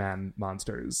Jetman. Jetman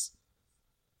monsters.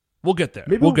 We'll get there.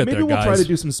 Maybe we'll get there, we'll guys. try to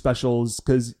do some specials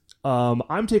because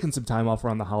I'm taking some time off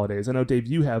around the holidays. I know, Dave,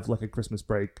 you have like a Christmas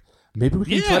break. Maybe we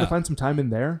can try to find some time in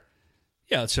there.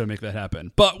 Yeah, let's try to make that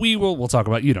happen. But we'll talk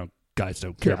about, guys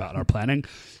don't care Yeah. about our planning.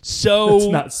 So It's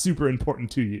not super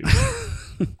important to you.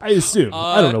 I assume.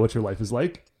 I don't know what your life is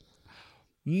like.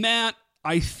 Matt,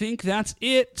 I think that's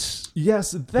it.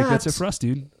 Yes, I think that's it for us,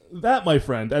 dude. That, my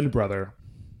friend and brother,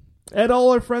 and all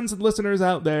our friends and listeners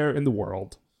out there in the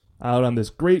world, out on this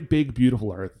great, big,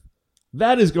 beautiful earth,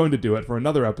 that is going to do it for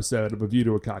another episode of A View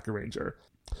to a Kakuranger.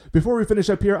 Before we finish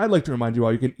up here, I'd like to remind you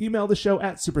all you can email the show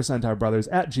at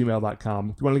supersentaibrothers@gmail.com.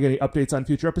 If you want to get any updates on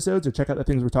future episodes or check out the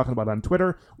things we're talking about on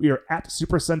Twitter, we are at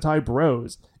Super Sentai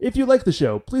Bros. If you like the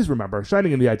show, please remember,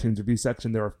 shining in the iTunes review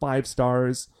section, there are 5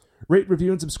 stars. Rate,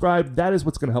 review, and subscribe. That is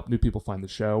what's going to help new people find the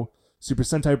show. Super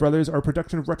Sentai Brothers are a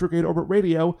production of Retrograde Orbit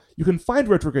Radio. You can find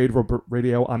Retrograde Orbit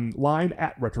Radio online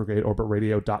at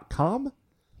retrogradeorbitradio.com.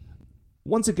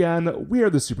 Once again, we are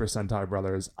the Super Sentai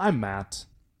Brothers. I'm Matt.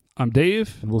 I'm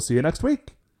Dave. And we'll see you next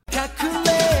week.